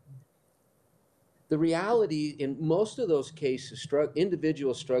slide. The reality in most of those cases,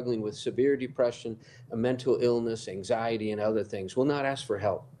 individuals struggling with severe depression, a mental illness, anxiety, and other things will not ask for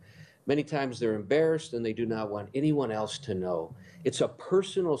help. Many times they're embarrassed and they do not want anyone else to know. It's a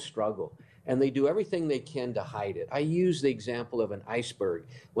personal struggle, and they do everything they can to hide it. I use the example of an iceberg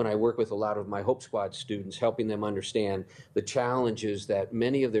when I work with a lot of my Hope Squad students, helping them understand the challenges that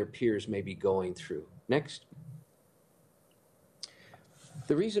many of their peers may be going through. Next.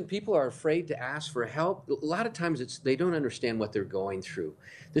 The reason people are afraid to ask for help, a lot of times they don't understand what they're going through.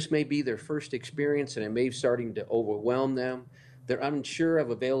 This may be their first experience and it may be starting to overwhelm them. They're unsure of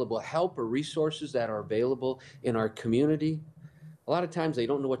available help or resources that are available in our community. A lot of times they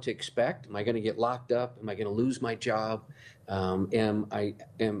don't know what to expect. Am I going to get locked up? Am I going to lose my job? Am I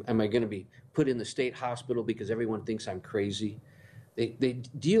going to be put in the state hospital because everyone thinks I'm crazy? They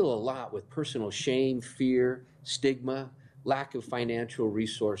deal a lot with personal shame, fear, stigma, lack of financial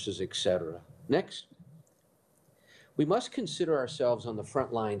resources, etc. Next. We must consider ourselves on the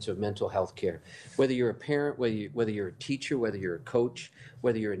front lines of mental health care. Whether you're a parent, whether you're a teacher, whether you're a coach,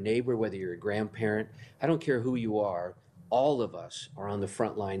 whether you're a neighbor, whether you're a grandparent, I don't care who you are, all of us are on the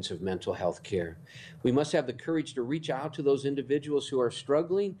front lines of mental health care. We must have the courage to reach out to those individuals who are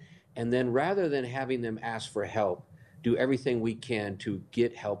struggling, and then rather than having them ask for help, do everything we can to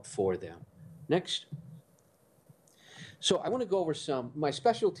get help for them. Next. So I want to go over my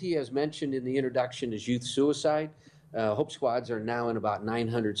specialty, as mentioned in the introduction, is youth suicide. Hope Squads are now in about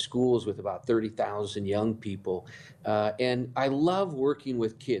 900 schools with about 30,000 young people. And I love working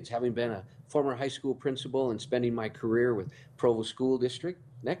with kids, having been a former high school principal and spending my career with Provo School District.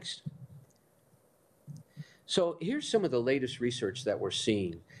 Next. So here's some of the latest research that we're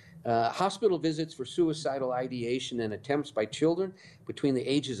seeing. Hospital visits for suicidal ideation and attempts by children between the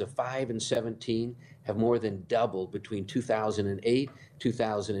ages of 5 and 17 have more than doubled between 2008 and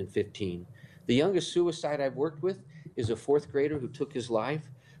 2015. The youngest suicide I've worked with is a 4th grader who took his life.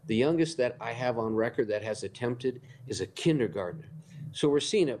 The youngest that I have on record that has attempted is a kindergartner. So we're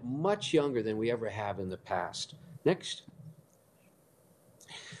seeing it much younger than we ever have in the past. Next.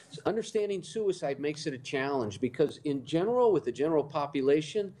 So understanding suicide makes it a challenge because in general, with the general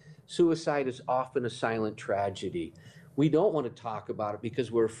population, suicide is often a silent tragedy. We don't want to talk about it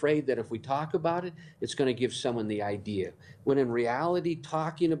because we're afraid that if we talk about it, it's going to give someone the idea. When in reality,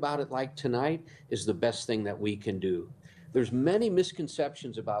 talking about it like tonight is the best thing that we can do. There's many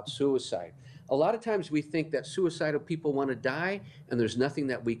misconceptions about suicide. A lot of times we think that suicidal people want to die and there's nothing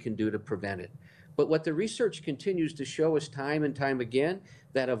that we can do to prevent it. But what the research continues to show us time and time again,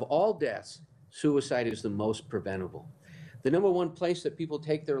 that of all deaths, suicide is the most preventable. The #1 place that people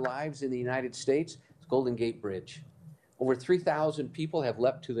take their lives in the United States is Golden Gate Bridge. Over 3,000 people have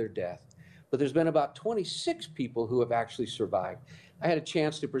leapt to their death, but there's been about 26 people who have actually survived. I had a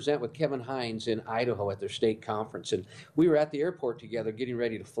chance to present with Kevin Hines in Idaho at their state conference, and we were at the airport together getting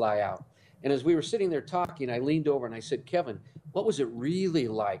ready to fly out. And as we were sitting there talking, I leaned over and I said, Kevin, What was it really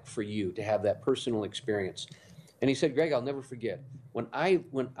like for you to have that personal experience? And he said, Greg, I'll never forget. When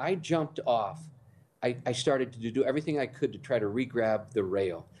I jumped off, I started to do everything I could to try to re-grab the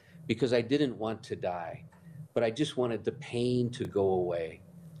rail because I didn't want to die, but I just wanted the pain to go away.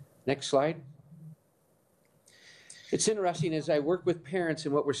 Next slide. It's interesting as I work with parents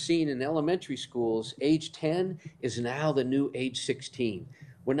and what we're seeing in elementary schools, age 10 is now the new age 16.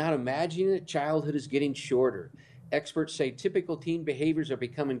 We're not imagining that childhood is getting shorter. Experts say typical teen behaviors are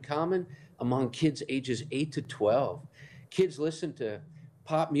becoming common among kids ages 8 to 12. Kids listen to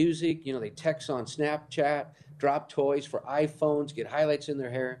pop music, they text on Snapchat, drop toys for iPhones, get highlights in their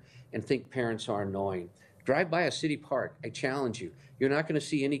hair, and think parents are annoying. Drive by a city park, I challenge you. You're not going to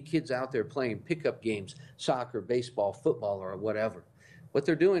see any kids out there playing pickup games, soccer, baseball, football, or whatever. What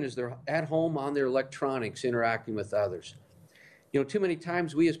they're doing is they're at home on their electronics, interacting with others. Too many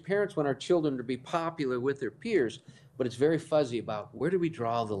times we as parents want our children to be popular with their peers, but it's very fuzzy about where do we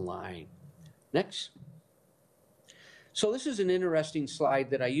draw the line. Next. So this is an interesting slide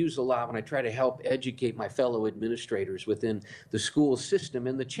that I use a lot when I try to help educate my fellow administrators within the school system.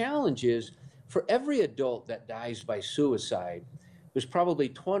 And the challenge is, for every adult that dies by suicide, there's probably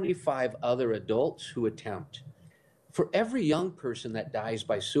 25 other adults who attempt. For every young person that dies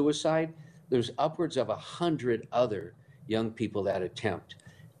by suicide, there's upwards of 100 other young people that attempt.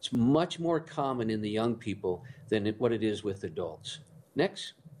 It's much more common in the young people than what it is with adults.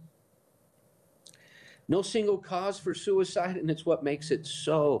 Next. No single cause for suicide, and it's what makes it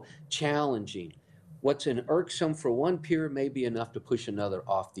so challenging. What's an irksome for one peer may be enough to push another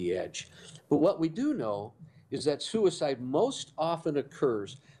off the edge. But what we do know is that suicide most often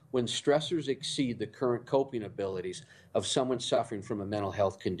occurs when stressors exceed the current coping abilities of someone suffering from a mental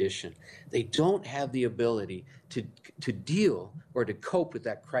health condition. They don't have the ability to deal or to cope with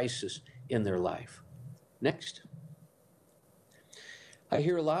that crisis in their life. Next. I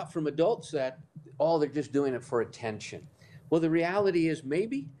hear a lot from adults that, they're just doing it for attention. Well, the reality is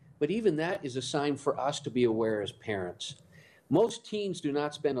maybe, but even that is a sign for us to be aware as parents. Most teens do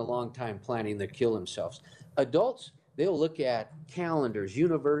not spend a long time planning to kill themselves. Adults, they'll look at calendars,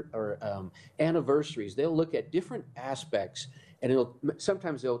 anniversaries. They'll look at different aspects, and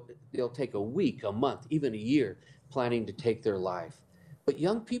sometimes they'll take a week, a month, even a year planning to take their life. But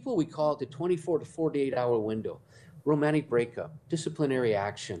young people, we call it the 24 to 48-hour window. Romantic breakup, disciplinary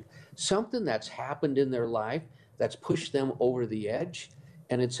action, something that's happened in their life that's pushed them over the edge,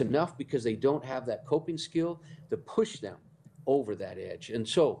 and it's enough because they don't have that coping skill to push them over that edge. And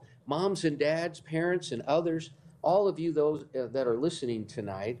so moms and dads, parents and others, all of you those that are listening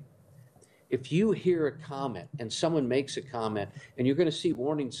tonight, if you hear a comment and someone makes a comment and you're going to see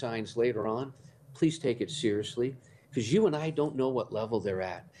warning signs later on, please take it seriously. Because you and I don't know what level they're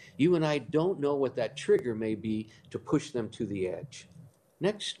at. You and I don't know what that trigger may be to push them to the edge.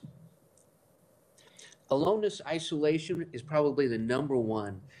 Next. Aloneness, isolation is probably the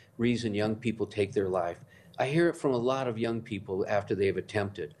 #1 reason young people take their life. I hear it from a lot of young people after they've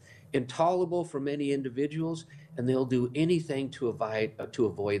attempted. Intolerable for many individuals, and they'll do anything to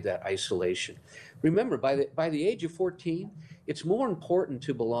avoid that isolation. Remember, by the age of 14, it's more important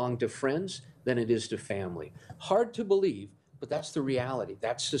to belong to friends than it is to family. Hard to believe, but that's the reality.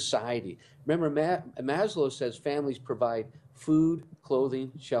 That's society. Remember, Maslow says families provide food,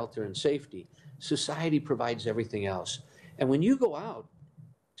 clothing, shelter, and safety. Society provides everything else. And when you go out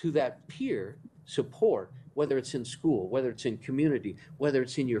to that peer support, whether it's in school, whether it's in community, whether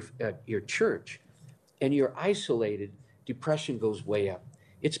it's in your church, and you're isolated, depression goes way up.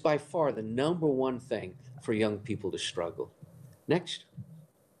 It's by far the #1 thing for young people to struggle. Next.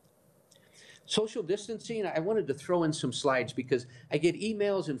 Social distancing, I wanted to throw in some slides because I get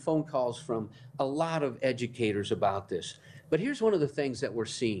emails and phone calls from a lot of educators about this. But here's one of the things that we're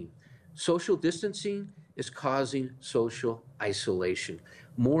seeing. Social distancing is causing social isolation,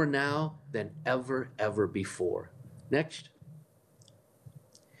 more now than ever before. Next.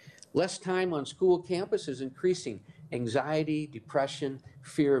 Less time on school campus is increasing anxiety, depression,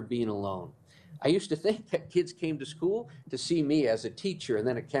 fear of being alone. I used to think that kids came to school to see me as a teacher and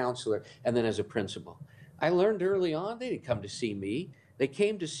then a counselor and then as a principal. I learned early on they didn't come to see me. They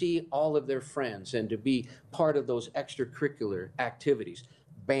came to see all of their friends and to be part of those extracurricular activities,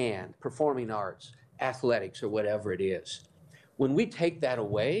 band, performing arts, athletics, or whatever it is. When we take that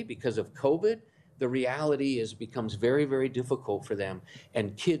away because of COVID, the reality becomes very, very difficult for them,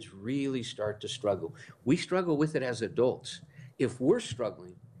 and kids really start to struggle. We struggle with it as adults. If we're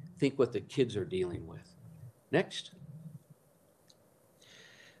struggling, think what the kids are dealing with. Next.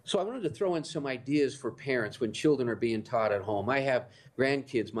 So I wanted to throw in some ideas for parents when children are being taught at home. I have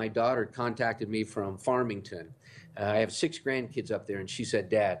grandkids. My daughter contacted me from Farmington. I have 6 grandkids up there, and she said,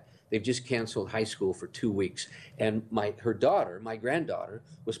 Dad, they've just canceled high school for 2 weeks. And her daughter, my granddaughter,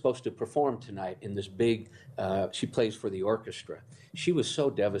 was supposed to perform tonight in this big, she plays for the orchestra. She was so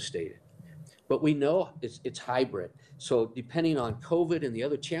devastated. But we know it's hybrid. So depending on COVID and the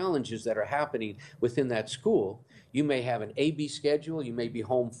other challenges that are happening within that school, you may have an A-B schedule, you may be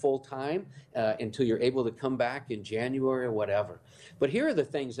home full time until you're able to come back in January or whatever. But here are the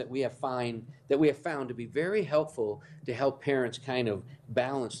things that we have found to be very helpful to help parents kind of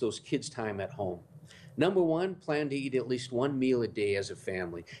balance those kids' time at home. Number 1, plan to eat at least 1 meal a day as a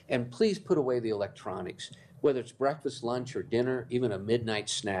family. And please put away the electronics, whether it's breakfast, lunch, or dinner, even a midnight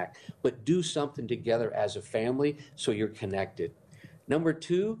snack. But do something together as a family so you're connected. Number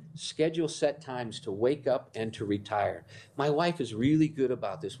 2, schedule set times to wake up and to retire. My wife is really good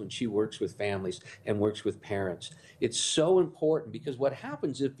about this when she works with families and works with parents. It's so important because what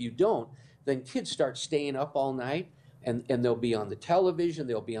happens if you don't, then kids start staying up all night and they'll be on the television,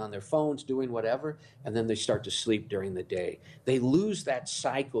 they'll be on their phones doing whatever, and then they start to sleep during the day. They lose that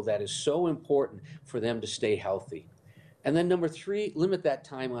cycle that is so important for them to stay healthy. And then number 3, limit that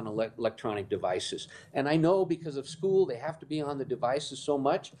time on electronic devices. And I know because of school, they have to be on the devices so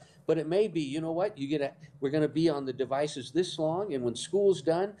much, but it may be, you know what, we're gonna be on the devices this long, and when school's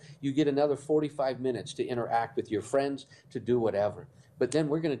done, you get another 45 minutes to interact with your friends, to do whatever. But then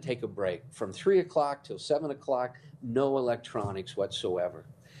we're gonna take a break. From 3 o'clock till 7 o'clock, no electronics whatsoever.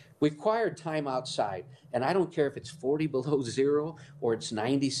 Required time outside, and I don't care if it's 40 below zero or it's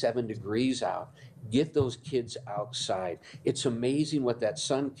 97 degrees out. Get those kids outside. It's amazing what that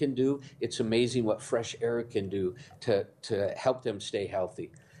sun can do. It's amazing what fresh air can do to help them stay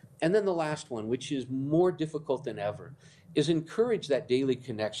healthy. And then the last one, which is more difficult than ever, is encourage that daily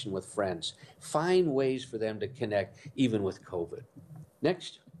connection with friends. Find ways for them to connect even with COVID.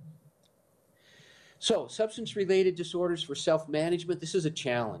 Next. So, substance-related disorders for self-management, this is a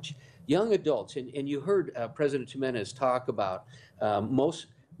challenge. Young adults, and you heard President Jimenez talk about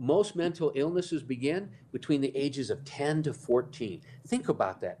most mental illnesses begin between the ages of 10 to 14. Think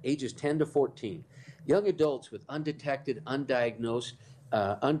about that, ages 10 to 14. Young adults with undetected, undiagnosed,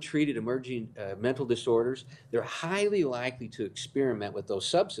 untreated emerging mental disorders, they're highly likely to experiment with those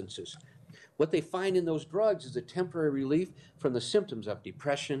substances. What they find in those drugs is a temporary relief from the symptoms of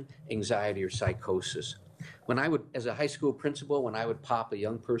depression, anxiety, or psychosis. When I would, as a high school principal, when I would pop a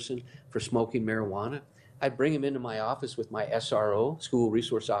young person for smoking marijuana, I'd bring him into my office with my SRO, school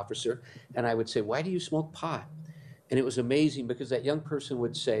resource officer, and I would say, why do you smoke pot? And it was amazing because that young person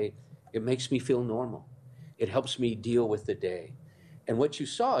would say, it makes me feel normal. It helps me deal with the day. And what you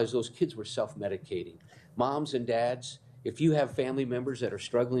saw is those kids were self-medicating. Moms and dads, if you have family members that are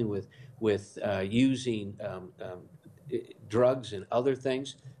struggling with using drugs and other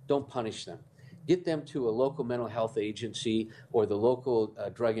things, don't punish them. Get them to a local mental health agency or the local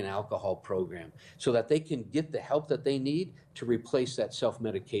drug and alcohol program so that they can get the help that they need to replace that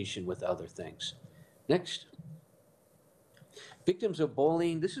self-medication with other things. Next. Victims of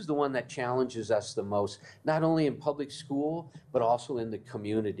bullying, this is the one that challenges us the most, not only in public school, but also in the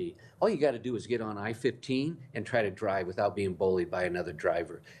community. All you got to do is get on I-15 and try to drive without being bullied by another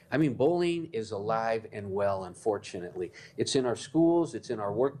driver. I mean, bullying is alive and well, unfortunately. It's in our schools, it's in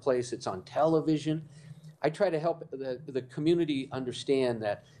our workplace, it's on television. I try to help the community understand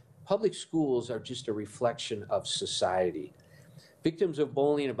that public schools are just a reflection of society. Victims of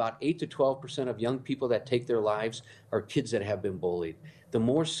bullying, about 8 to 12% of young people that take their lives are kids that have been bullied. The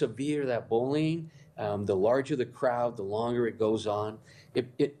more severe that bullying, the larger the crowd, the longer it goes on.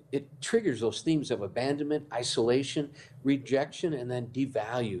 It triggers those themes of abandonment, isolation, rejection, and then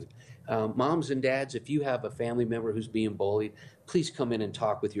devalued. Moms and dads, if you have a family member who's being bullied, please come in and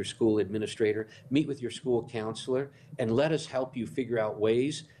talk with your school administrator, meet with your school counselor, and let us help you figure out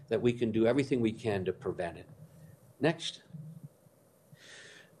ways that we can do everything we can to prevent it. Next.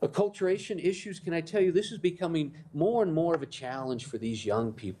 Acculturation issues, can I tell you, this is becoming more and more of a challenge for these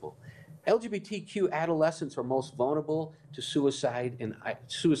young people. LGBTQ adolescents are most vulnerable to suicide and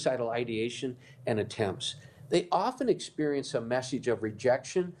suicidal ideation and attempts. They often experience a message of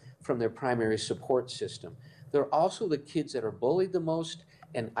rejection from their primary support system. They're also the kids that are bullied the most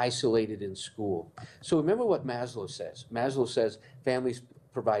and isolated in school. So remember what Maslow says. Maslow says families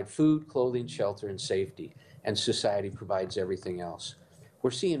provide food, clothing, shelter, and safety, and society provides everything else. We're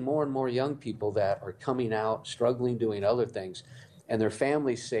seeing more and more young people that are coming out, struggling, doing other things, and their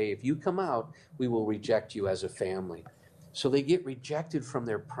families say, if you come out, we will reject you as a family. So they get rejected from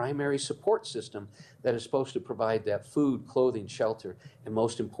their primary support system that is supposed to provide that food, clothing, shelter, and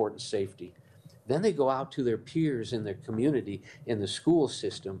most important, safety. Then they go out to their peers in their community, in the school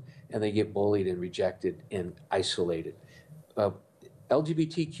system, and they get bullied and rejected and isolated. Uh,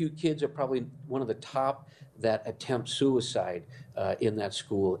 LGBTQ kids are probably one of the top that attempt suicide in that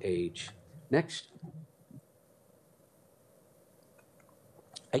school age. Next.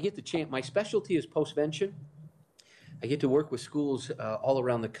 I get the chance, my specialty is postvention. I get to work with schools all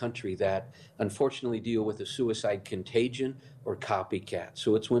around the country that unfortunately deal with a suicide contagion or copycat.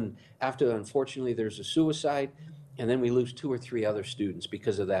 So it's when, after unfortunately there's a suicide, and then we lose 2 or 3 other students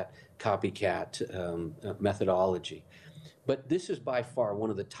because of that copycat methodology. But this is by far one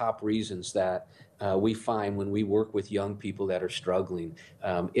of the top reasons that we find when we work with young people that are struggling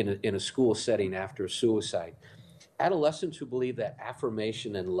in a school setting after a suicide. Adolescents who believe that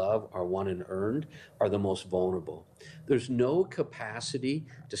affirmation and love are won and earned are the most vulnerable. There's no capacity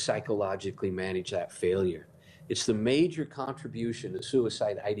to psychologically manage that failure. It's the major contribution to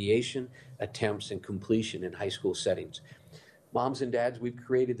suicide ideation, attempts, and completion in high school settings. Moms and dads, we've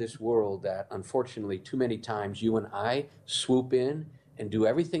created this world that unfortunately too many times you and I swoop in and do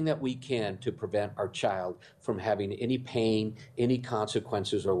everything that we can to prevent our child from having any pain, any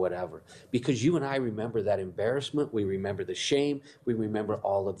consequences or whatever. Because you and I remember that embarrassment, we remember the shame, we remember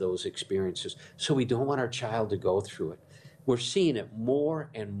all of those experiences. So we don't want our child to go through it. We're seeing it more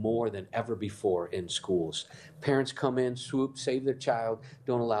and more than ever before in schools. Parents come in, swoop, save their child,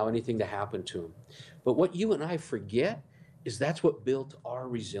 don't allow anything to happen to them. But what you and I forget is that's what built our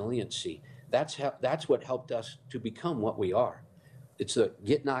resiliency. That's what helped us to become what we are. It's a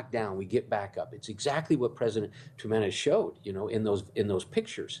get knocked down, we get back up. It's exactly what President Jimenez showed, you know, in those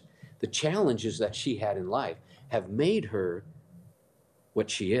pictures. The challenges that she had in life have made her what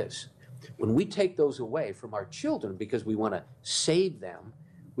she is. When we take those away from our children because we want to save them,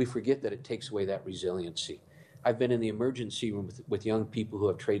 we forget that it takes away that resiliency. I've been in the emergency room with young people who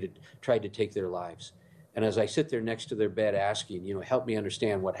have tried to take their lives. And as I sit there next to their bed asking, you know, help me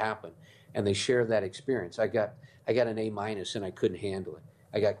understand what happened, and they share that experience. I got an A- and I couldn't handle it.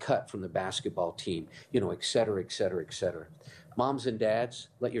 I got cut from the basketball team, you know, et cetera, et cetera, et cetera. Moms and dads,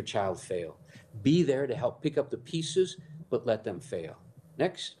 let your child fail. Be there to help pick up the pieces, but let them fail.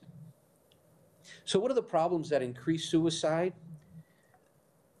 Next. So what are the problems that increase suicide?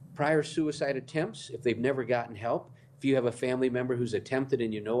 Prior suicide attempts, if they've never gotten help. If you have a family member who's attempted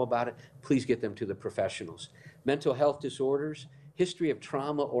and you know about it, please get them to the professionals. Mental health disorders, history of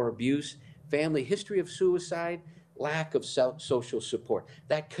trauma or abuse, family history of suicide, lack of social support.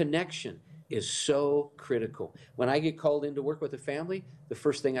 That connection is so critical. When I get called in to work with a family, the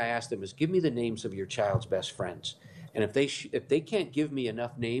first thing I ask them is, give me the names of your child's best friends. And if they can't give me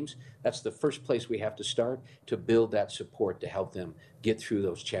enough names, that's the first place we have to start to build that support to help them get through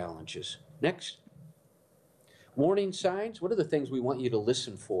those challenges. Next. Warning signs, what are the things we want you to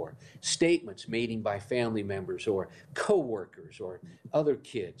listen for? Statements made by family members or coworkers or other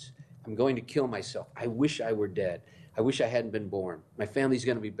kids. I'm going to kill myself. I wish I were dead. I wish I hadn't been born. My family's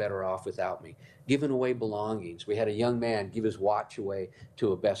going to be better off without me. Giving away belongings. We had a young man give his watch away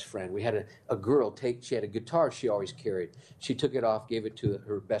to a best friend. We had a girl she had a guitar she always carried. She took it off, gave it to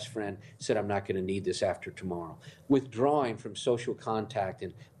her best friend, said, I'm not going to need this after tomorrow. Withdrawing from social contact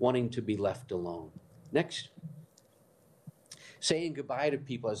and wanting to be left alone. Next. Saying goodbye to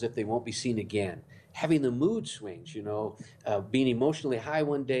people as if they won't be seen again. Having the mood swings, you know, being emotionally high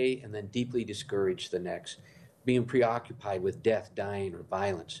one day and then deeply discouraged the next. Being preoccupied with death, dying, or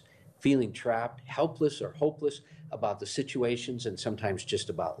violence. Feeling trapped, helpless, or hopeless about the situations and sometimes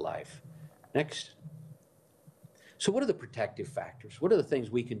just about life. Next. So what are the protective factors? What are the things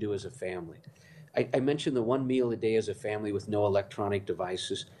we can do as a family? I mentioned the 1 meal a day as a family with no electronic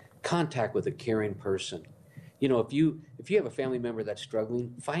devices. Contact with a caring person. You know, if you have a family member that's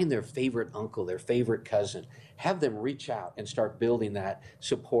struggling, find their favorite uncle, their favorite cousin. Have them reach out and start building that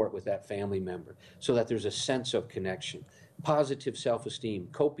support with that family member so that there's a sense of connection. Positive self-esteem,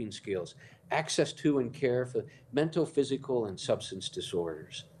 coping skills, access to and care for mental, physical, and substance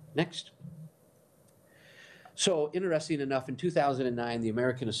disorders. Next. So interesting enough, in 2009, the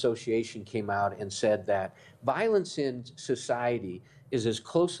American Association came out and said that violence in society is as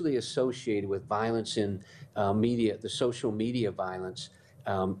closely associated with violence in media, the social media violence,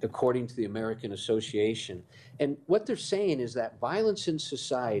 according to the American Association. And what they're saying is that violence in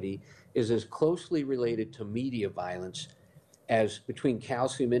society is as closely related to media violence as between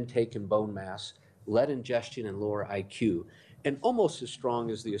calcium intake and bone mass, lead ingestion and lower IQ, and almost as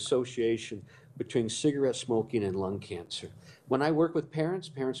strong as the association between cigarette smoking and lung cancer. When I work with parents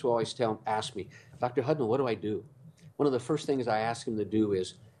will always ask me, Dr. Hudnall, what do I do? one of the first things I ask them to do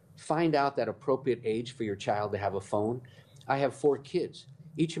is find out that appropriate age for your child to have a phone. I have 4 kids.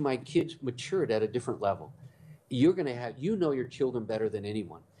 Each of my kids matured at a different level. You're going to have, you know your children better than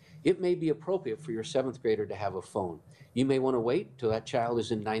anyone. It may be appropriate for your 7th grader to have a phone. You may want to wait till that child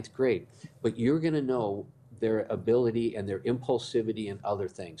is in 9th grade, but you're going to know their ability and their impulsivity and other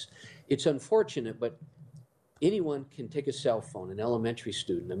things. It's unfortunate, but anyone can take a cell phone, an elementary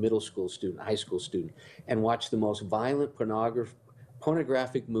student, a middle school student, a high school student, and watch the most violent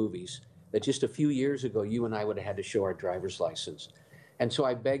pornographic movies that just a few years ago you and I would have had to show our driver's license. And so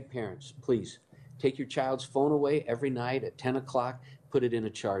I beg parents, please, take your child's phone away every night at 10 o'clock, put it in a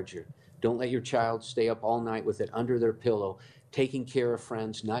charger. Don't let your child stay up all night with it under their pillow, taking care of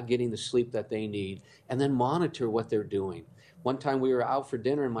friends, not getting the sleep that they need, and then monitor what they're doing. One time we were out for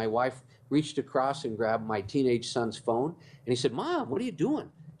dinner and my wife reached across and grabbed my teenage son's phone, and he said, "Mom, what are you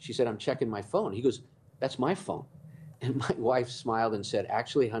doing?" She said, "I'm checking my phone." He goes, "That's my phone." And my wife smiled and said,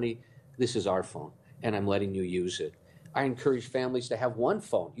 "Actually, honey, this is our phone, and I'm letting you use it." I encourage families to have one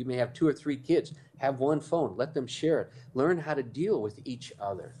phone. You may have 2 or 3 kids. Have one phone. Let them share it. Learn how to deal with each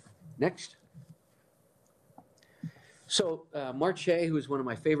other. Next. So Marche, who is one of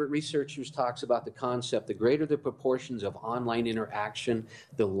my favorite researchers, talks about the concept, the greater the proportions of online interaction,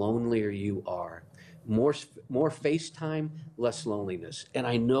 the lonelier you are. More FaceTime, less loneliness. And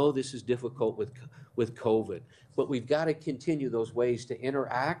I know this is difficult with COVID, but we've got to continue those ways to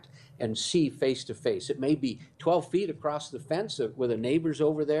interact and see face to face. It may be 12 feet across the fence where the neighbor's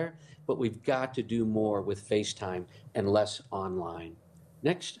over there, but we've got to do more with FaceTime and less online.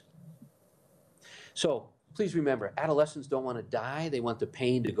 Next. So please remember, adolescents don't want to die. They want the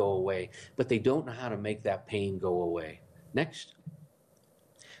pain to go away, but they don't know how to make that pain go away. Next.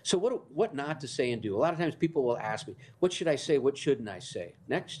 So what not to say and do? A lot of times people will ask me, what should I say? What shouldn't I say?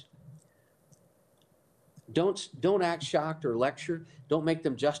 Next. Don't act shocked or lecture. Don't make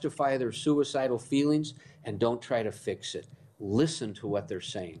them justify their suicidal feelings, and don't try to fix it. Listen to what they're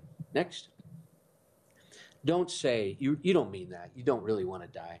saying. Next. Don't say, you don't mean that. You don't really want to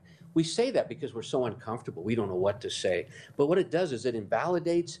die. We say that because we're so uncomfortable. We don't know what to say. But what it does is it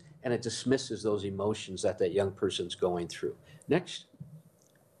invalidates and it dismisses those emotions that young person's going through. Next.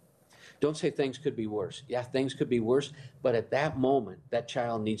 Don't say things could be worse. Yeah, things could be worse, but at that moment, that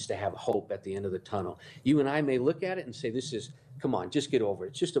child needs to have hope at the end of the tunnel. You and I may look at it and say, come on, just get over it.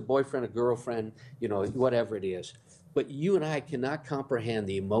 It's just a boyfriend, a girlfriend, whatever it is. But you and I cannot comprehend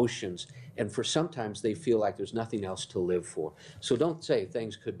the emotions, and for sometimes they feel like there's nothing else to live for. So don't say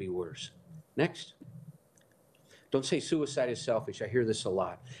things could be worse. Next. Don't say suicide is selfish. I hear this a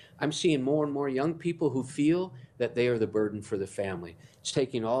lot. I'm seeing more and more young people who feel that they are the burden for the family. It's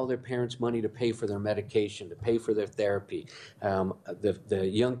taking all their parents' money to pay for their medication, to pay for their therapy. The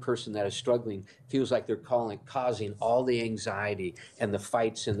young person that is struggling feels like they're causing all the anxiety and the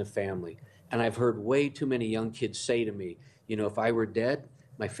fights in the family. And I've heard way too many young kids say to me, if I were dead,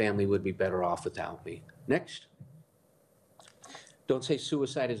 my family would be better off without me. Next. Don't say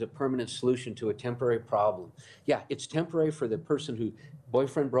suicide is a permanent solution to a temporary problem. Yeah, it's temporary for the person who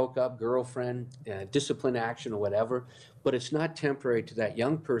boyfriend broke up, girlfriend, discipline action or whatever, but it's not temporary to that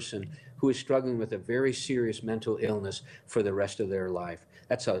young person who is struggling with a very serious mental illness for the rest of their life.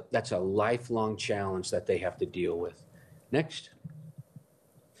 That's a lifelong challenge that they have to deal with. Next.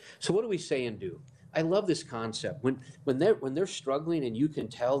 So what do we say and do? I love this concept. When they're struggling and you can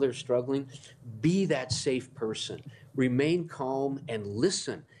tell they're struggling, be that safe person. Remain calm and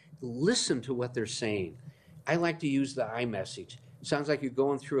listen. Listen to what they're saying. I like to use the I message. It sounds like you're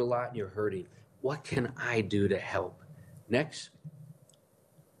going through a lot and you're hurting. What can I do to help? Next.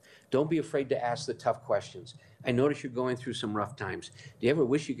 Don't be afraid to ask the tough questions. I notice you're going through some rough times. Do you ever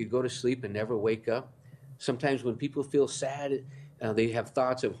wish you could go to sleep and never wake up? Sometimes when people feel sad, they have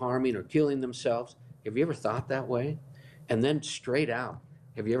thoughts of harming or killing themselves. Have you ever thought that way? And then straight out,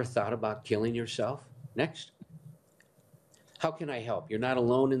 have you ever thought about killing yourself? Next. How can I help? You're not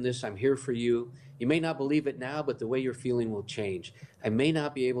alone in this. I'm here for you. You may not believe it now, but the way you're feeling will change. I may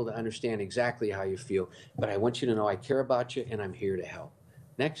not be able to understand exactly how you feel, but I want you to know I care about you and I'm here to help.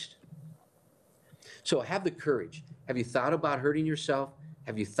 Next. So have the courage. Have you thought about hurting yourself?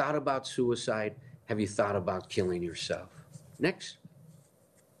 Have you thought about suicide? Have you thought about killing yourself? Next.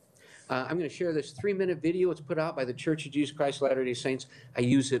 I'm going to share this 3-minute video. It's put out by the Church of Jesus Christ of Latter-day Saints. I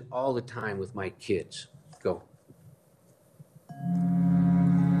use it all the time with my kids. Go.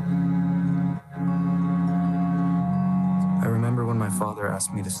 I remember when my father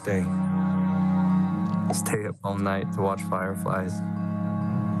asked me to stay up all night to watch fireflies.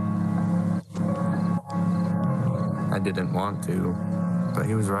 I didn't want to, but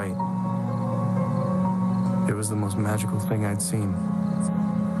he was right. It was the most magical thing I'd seen.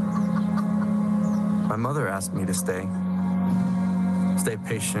 My mother asked me to stay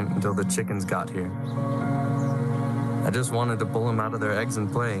patient until the chickens got here. I just wanted to pull them out of their eggs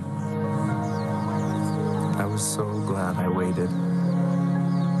and play. I was so glad I waited.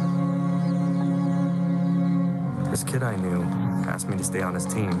 This kid I knew asked me to stay on his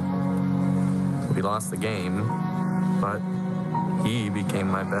team. We lost the game, but he became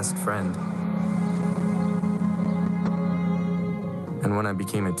my best friend. And when I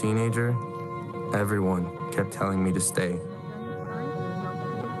became a teenager, everyone kept telling me to stay.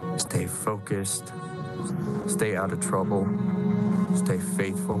 Stay focused, stay out of trouble, stay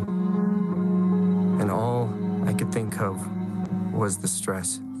faithful. And all I could think of was the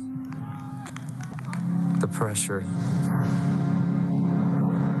stress, the pressure,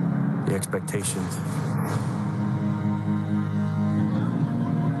 the expectations.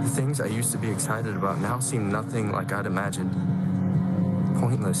 The things I used to be excited about now seem nothing like I'd imagined.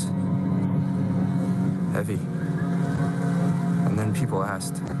 Pointless, heavy. And then people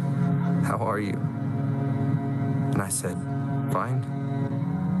asked, "How are you?" And I said, "Fine."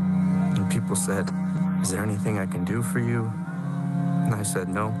 And people said, "Is there anything I can do for you?" And I said,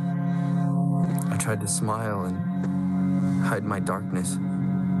 "No." I tried to smile and hide my darkness.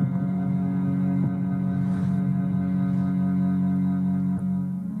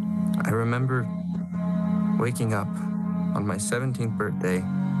 I remember waking up on my 17th birthday,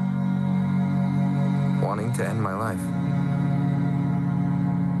 wanting to end my life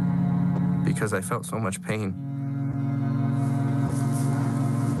because I felt so much pain,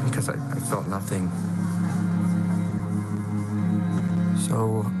 because I felt nothing.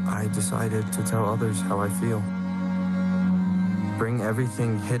 So I decided to tell others how I feel, bring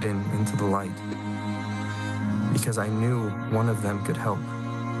everything hidden into the light, because I knew one of them could help.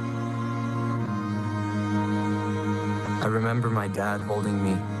 I remember my dad holding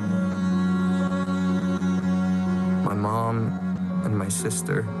me, my mom and my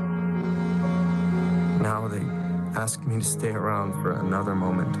sister. Now they ask me to stay around for another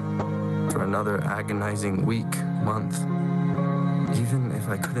moment, for another agonizing week, month, even if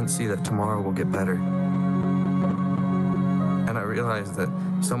I couldn't see that tomorrow will get better. And I realized that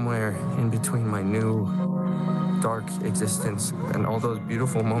somewhere in between my new, dark existence and all those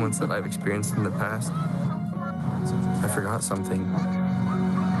beautiful moments that I've experienced in the past, I forgot something.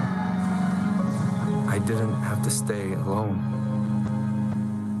 I didn't have to stay alone.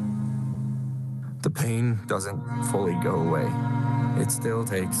 The pain doesn't fully go away. It still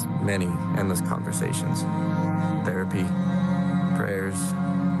takes many endless conversations, therapy, prayers,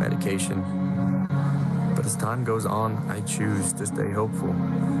 medication. But as time goes on, I choose to stay hopeful.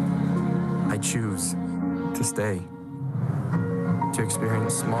 I choose to stay, to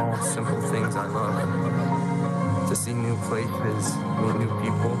experience small, simple things I love, to see new places, meet new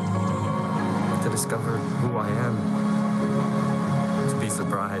people, to discover who I am, to be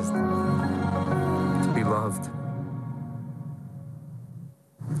surprised, to be loved.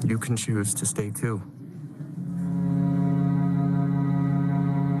 You can choose to stay too.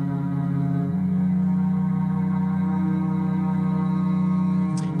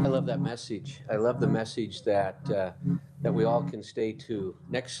 I love that message. I love the message that that we all can stay to.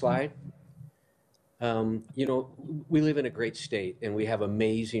 Next slide. You know, we live in a great state and we have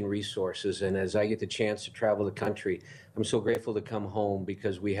amazing resources. And as I get the chance to travel the country, I'm so grateful to come home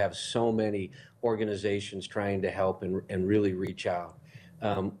because we have so many organizations trying to help and really reach out.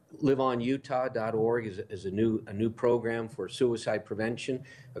 LiveOnUtah.org is a new program for suicide prevention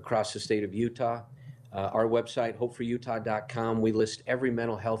across the state of Utah. Our website, hopeforutah.com, we list every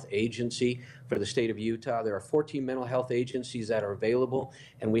mental health agency for the state of Utah. There are 14 mental health agencies that are available,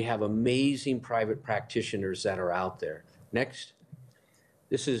 and we have amazing private practitioners that are out there. Next.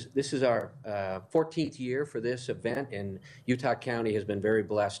 This is our 14th year for this event, and Utah County has been very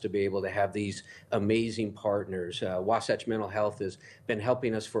blessed to be able to have these amazing partners. Wasatch Mental Health has been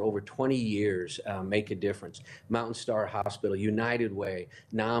helping us for over 20 years make a difference. Mountain Star Hospital, United Way,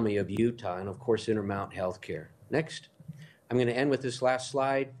 NAMI of Utah, and of course Intermountain Healthcare. Next. I'm going to end with this last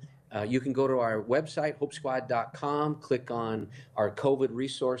slide. You can go to our website, hopesquad.com, click on our COVID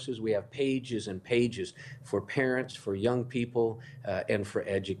resources. We have pages and pages for parents, for young people, and for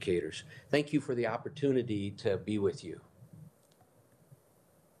educators. Thank you for the opportunity to be with you.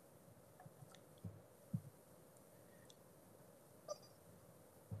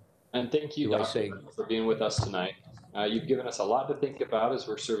 And thank you, Dr. for being with us tonight. You've given us a lot to think about as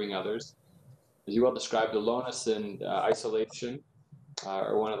we're serving others. As you well described, aloneness and isolation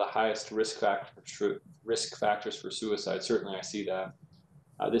are one of the highest risk factors for suicide. Certainly, I see that.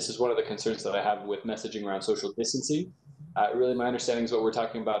 This is one of the concerns that I have with messaging around social distancing. Really, my understanding is what we're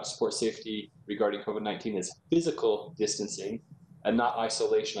talking about to support safety regarding COVID-19 is physical distancing and not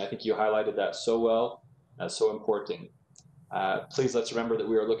isolation. I think you highlighted that so well. That's so important. Please let's remember that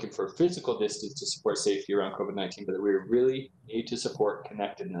we are looking for physical distance to support safety around COVID-19, but that we really need to support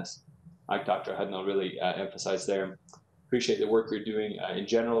connectedness, like Dr. Hudnall really emphasized there. Appreciate the work you're doing in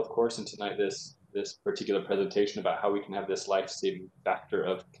general, of course, and tonight this particular presentation about how we can have this life-saving factor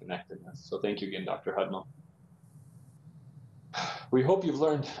of connectedness. So thank you again, Dr. Hudnall. We hope you've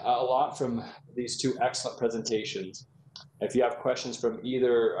learned a lot from these two excellent presentations. If you have questions from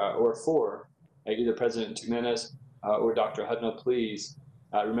either or for either President Jimenez or Dr. Hudnall, please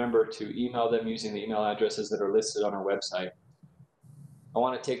remember to email them using the email addresses that are listed on our website. I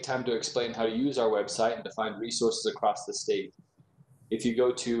want to take time to explain how to use our website and to find resources across the state. If you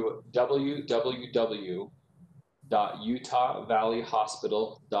go to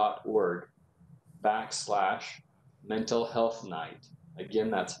www.utahvalleyhospital.org/mental health night.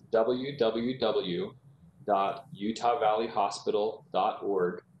 Again, that's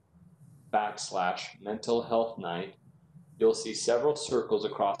www.utahvalleyhospital.org/mental health night. You'll see several circles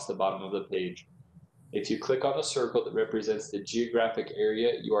across the bottom of the page. If you click on the circle that represents the geographic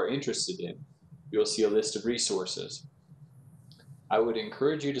area you are interested in, you'll see a list of resources. I would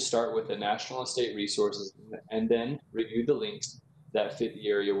encourage you to start with the national and state resources and then review the links that fit the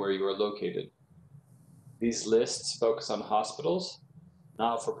area where you are located. These lists focus on hospitals,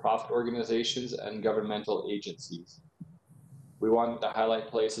 not-for-profit organizations, and governmental agencies. We wanted to highlight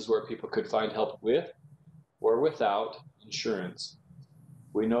places where people could find help with or without insurance.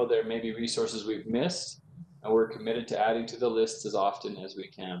 We know there may be resources we've missed, and we're committed to adding to the list as often as we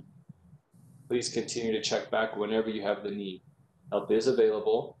can. Please continue to check back whenever you have the need. Help is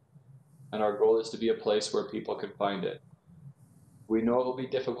available, and our goal is to be a place where people can find it. We know it will be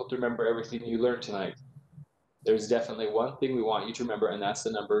difficult to remember everything you learned tonight. There's definitely one thing we want you to remember, and that's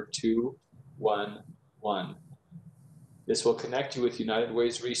the number 211. This will connect you with United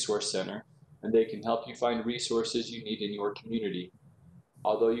Way's Resource Center, and they can help you find resources you need in your community.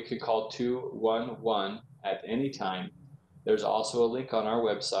 Although you can call 211 at any time, there's also a link on our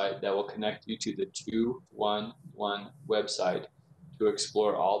website that will connect you to the 211 website to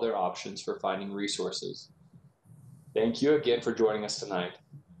explore all their options for finding resources. Thank you again for joining us tonight.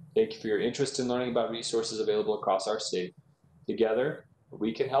 Thank you for your interest in learning about resources available across our state. Together,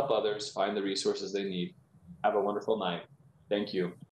 we can help others find the resources they need. Have a wonderful night. Thank you.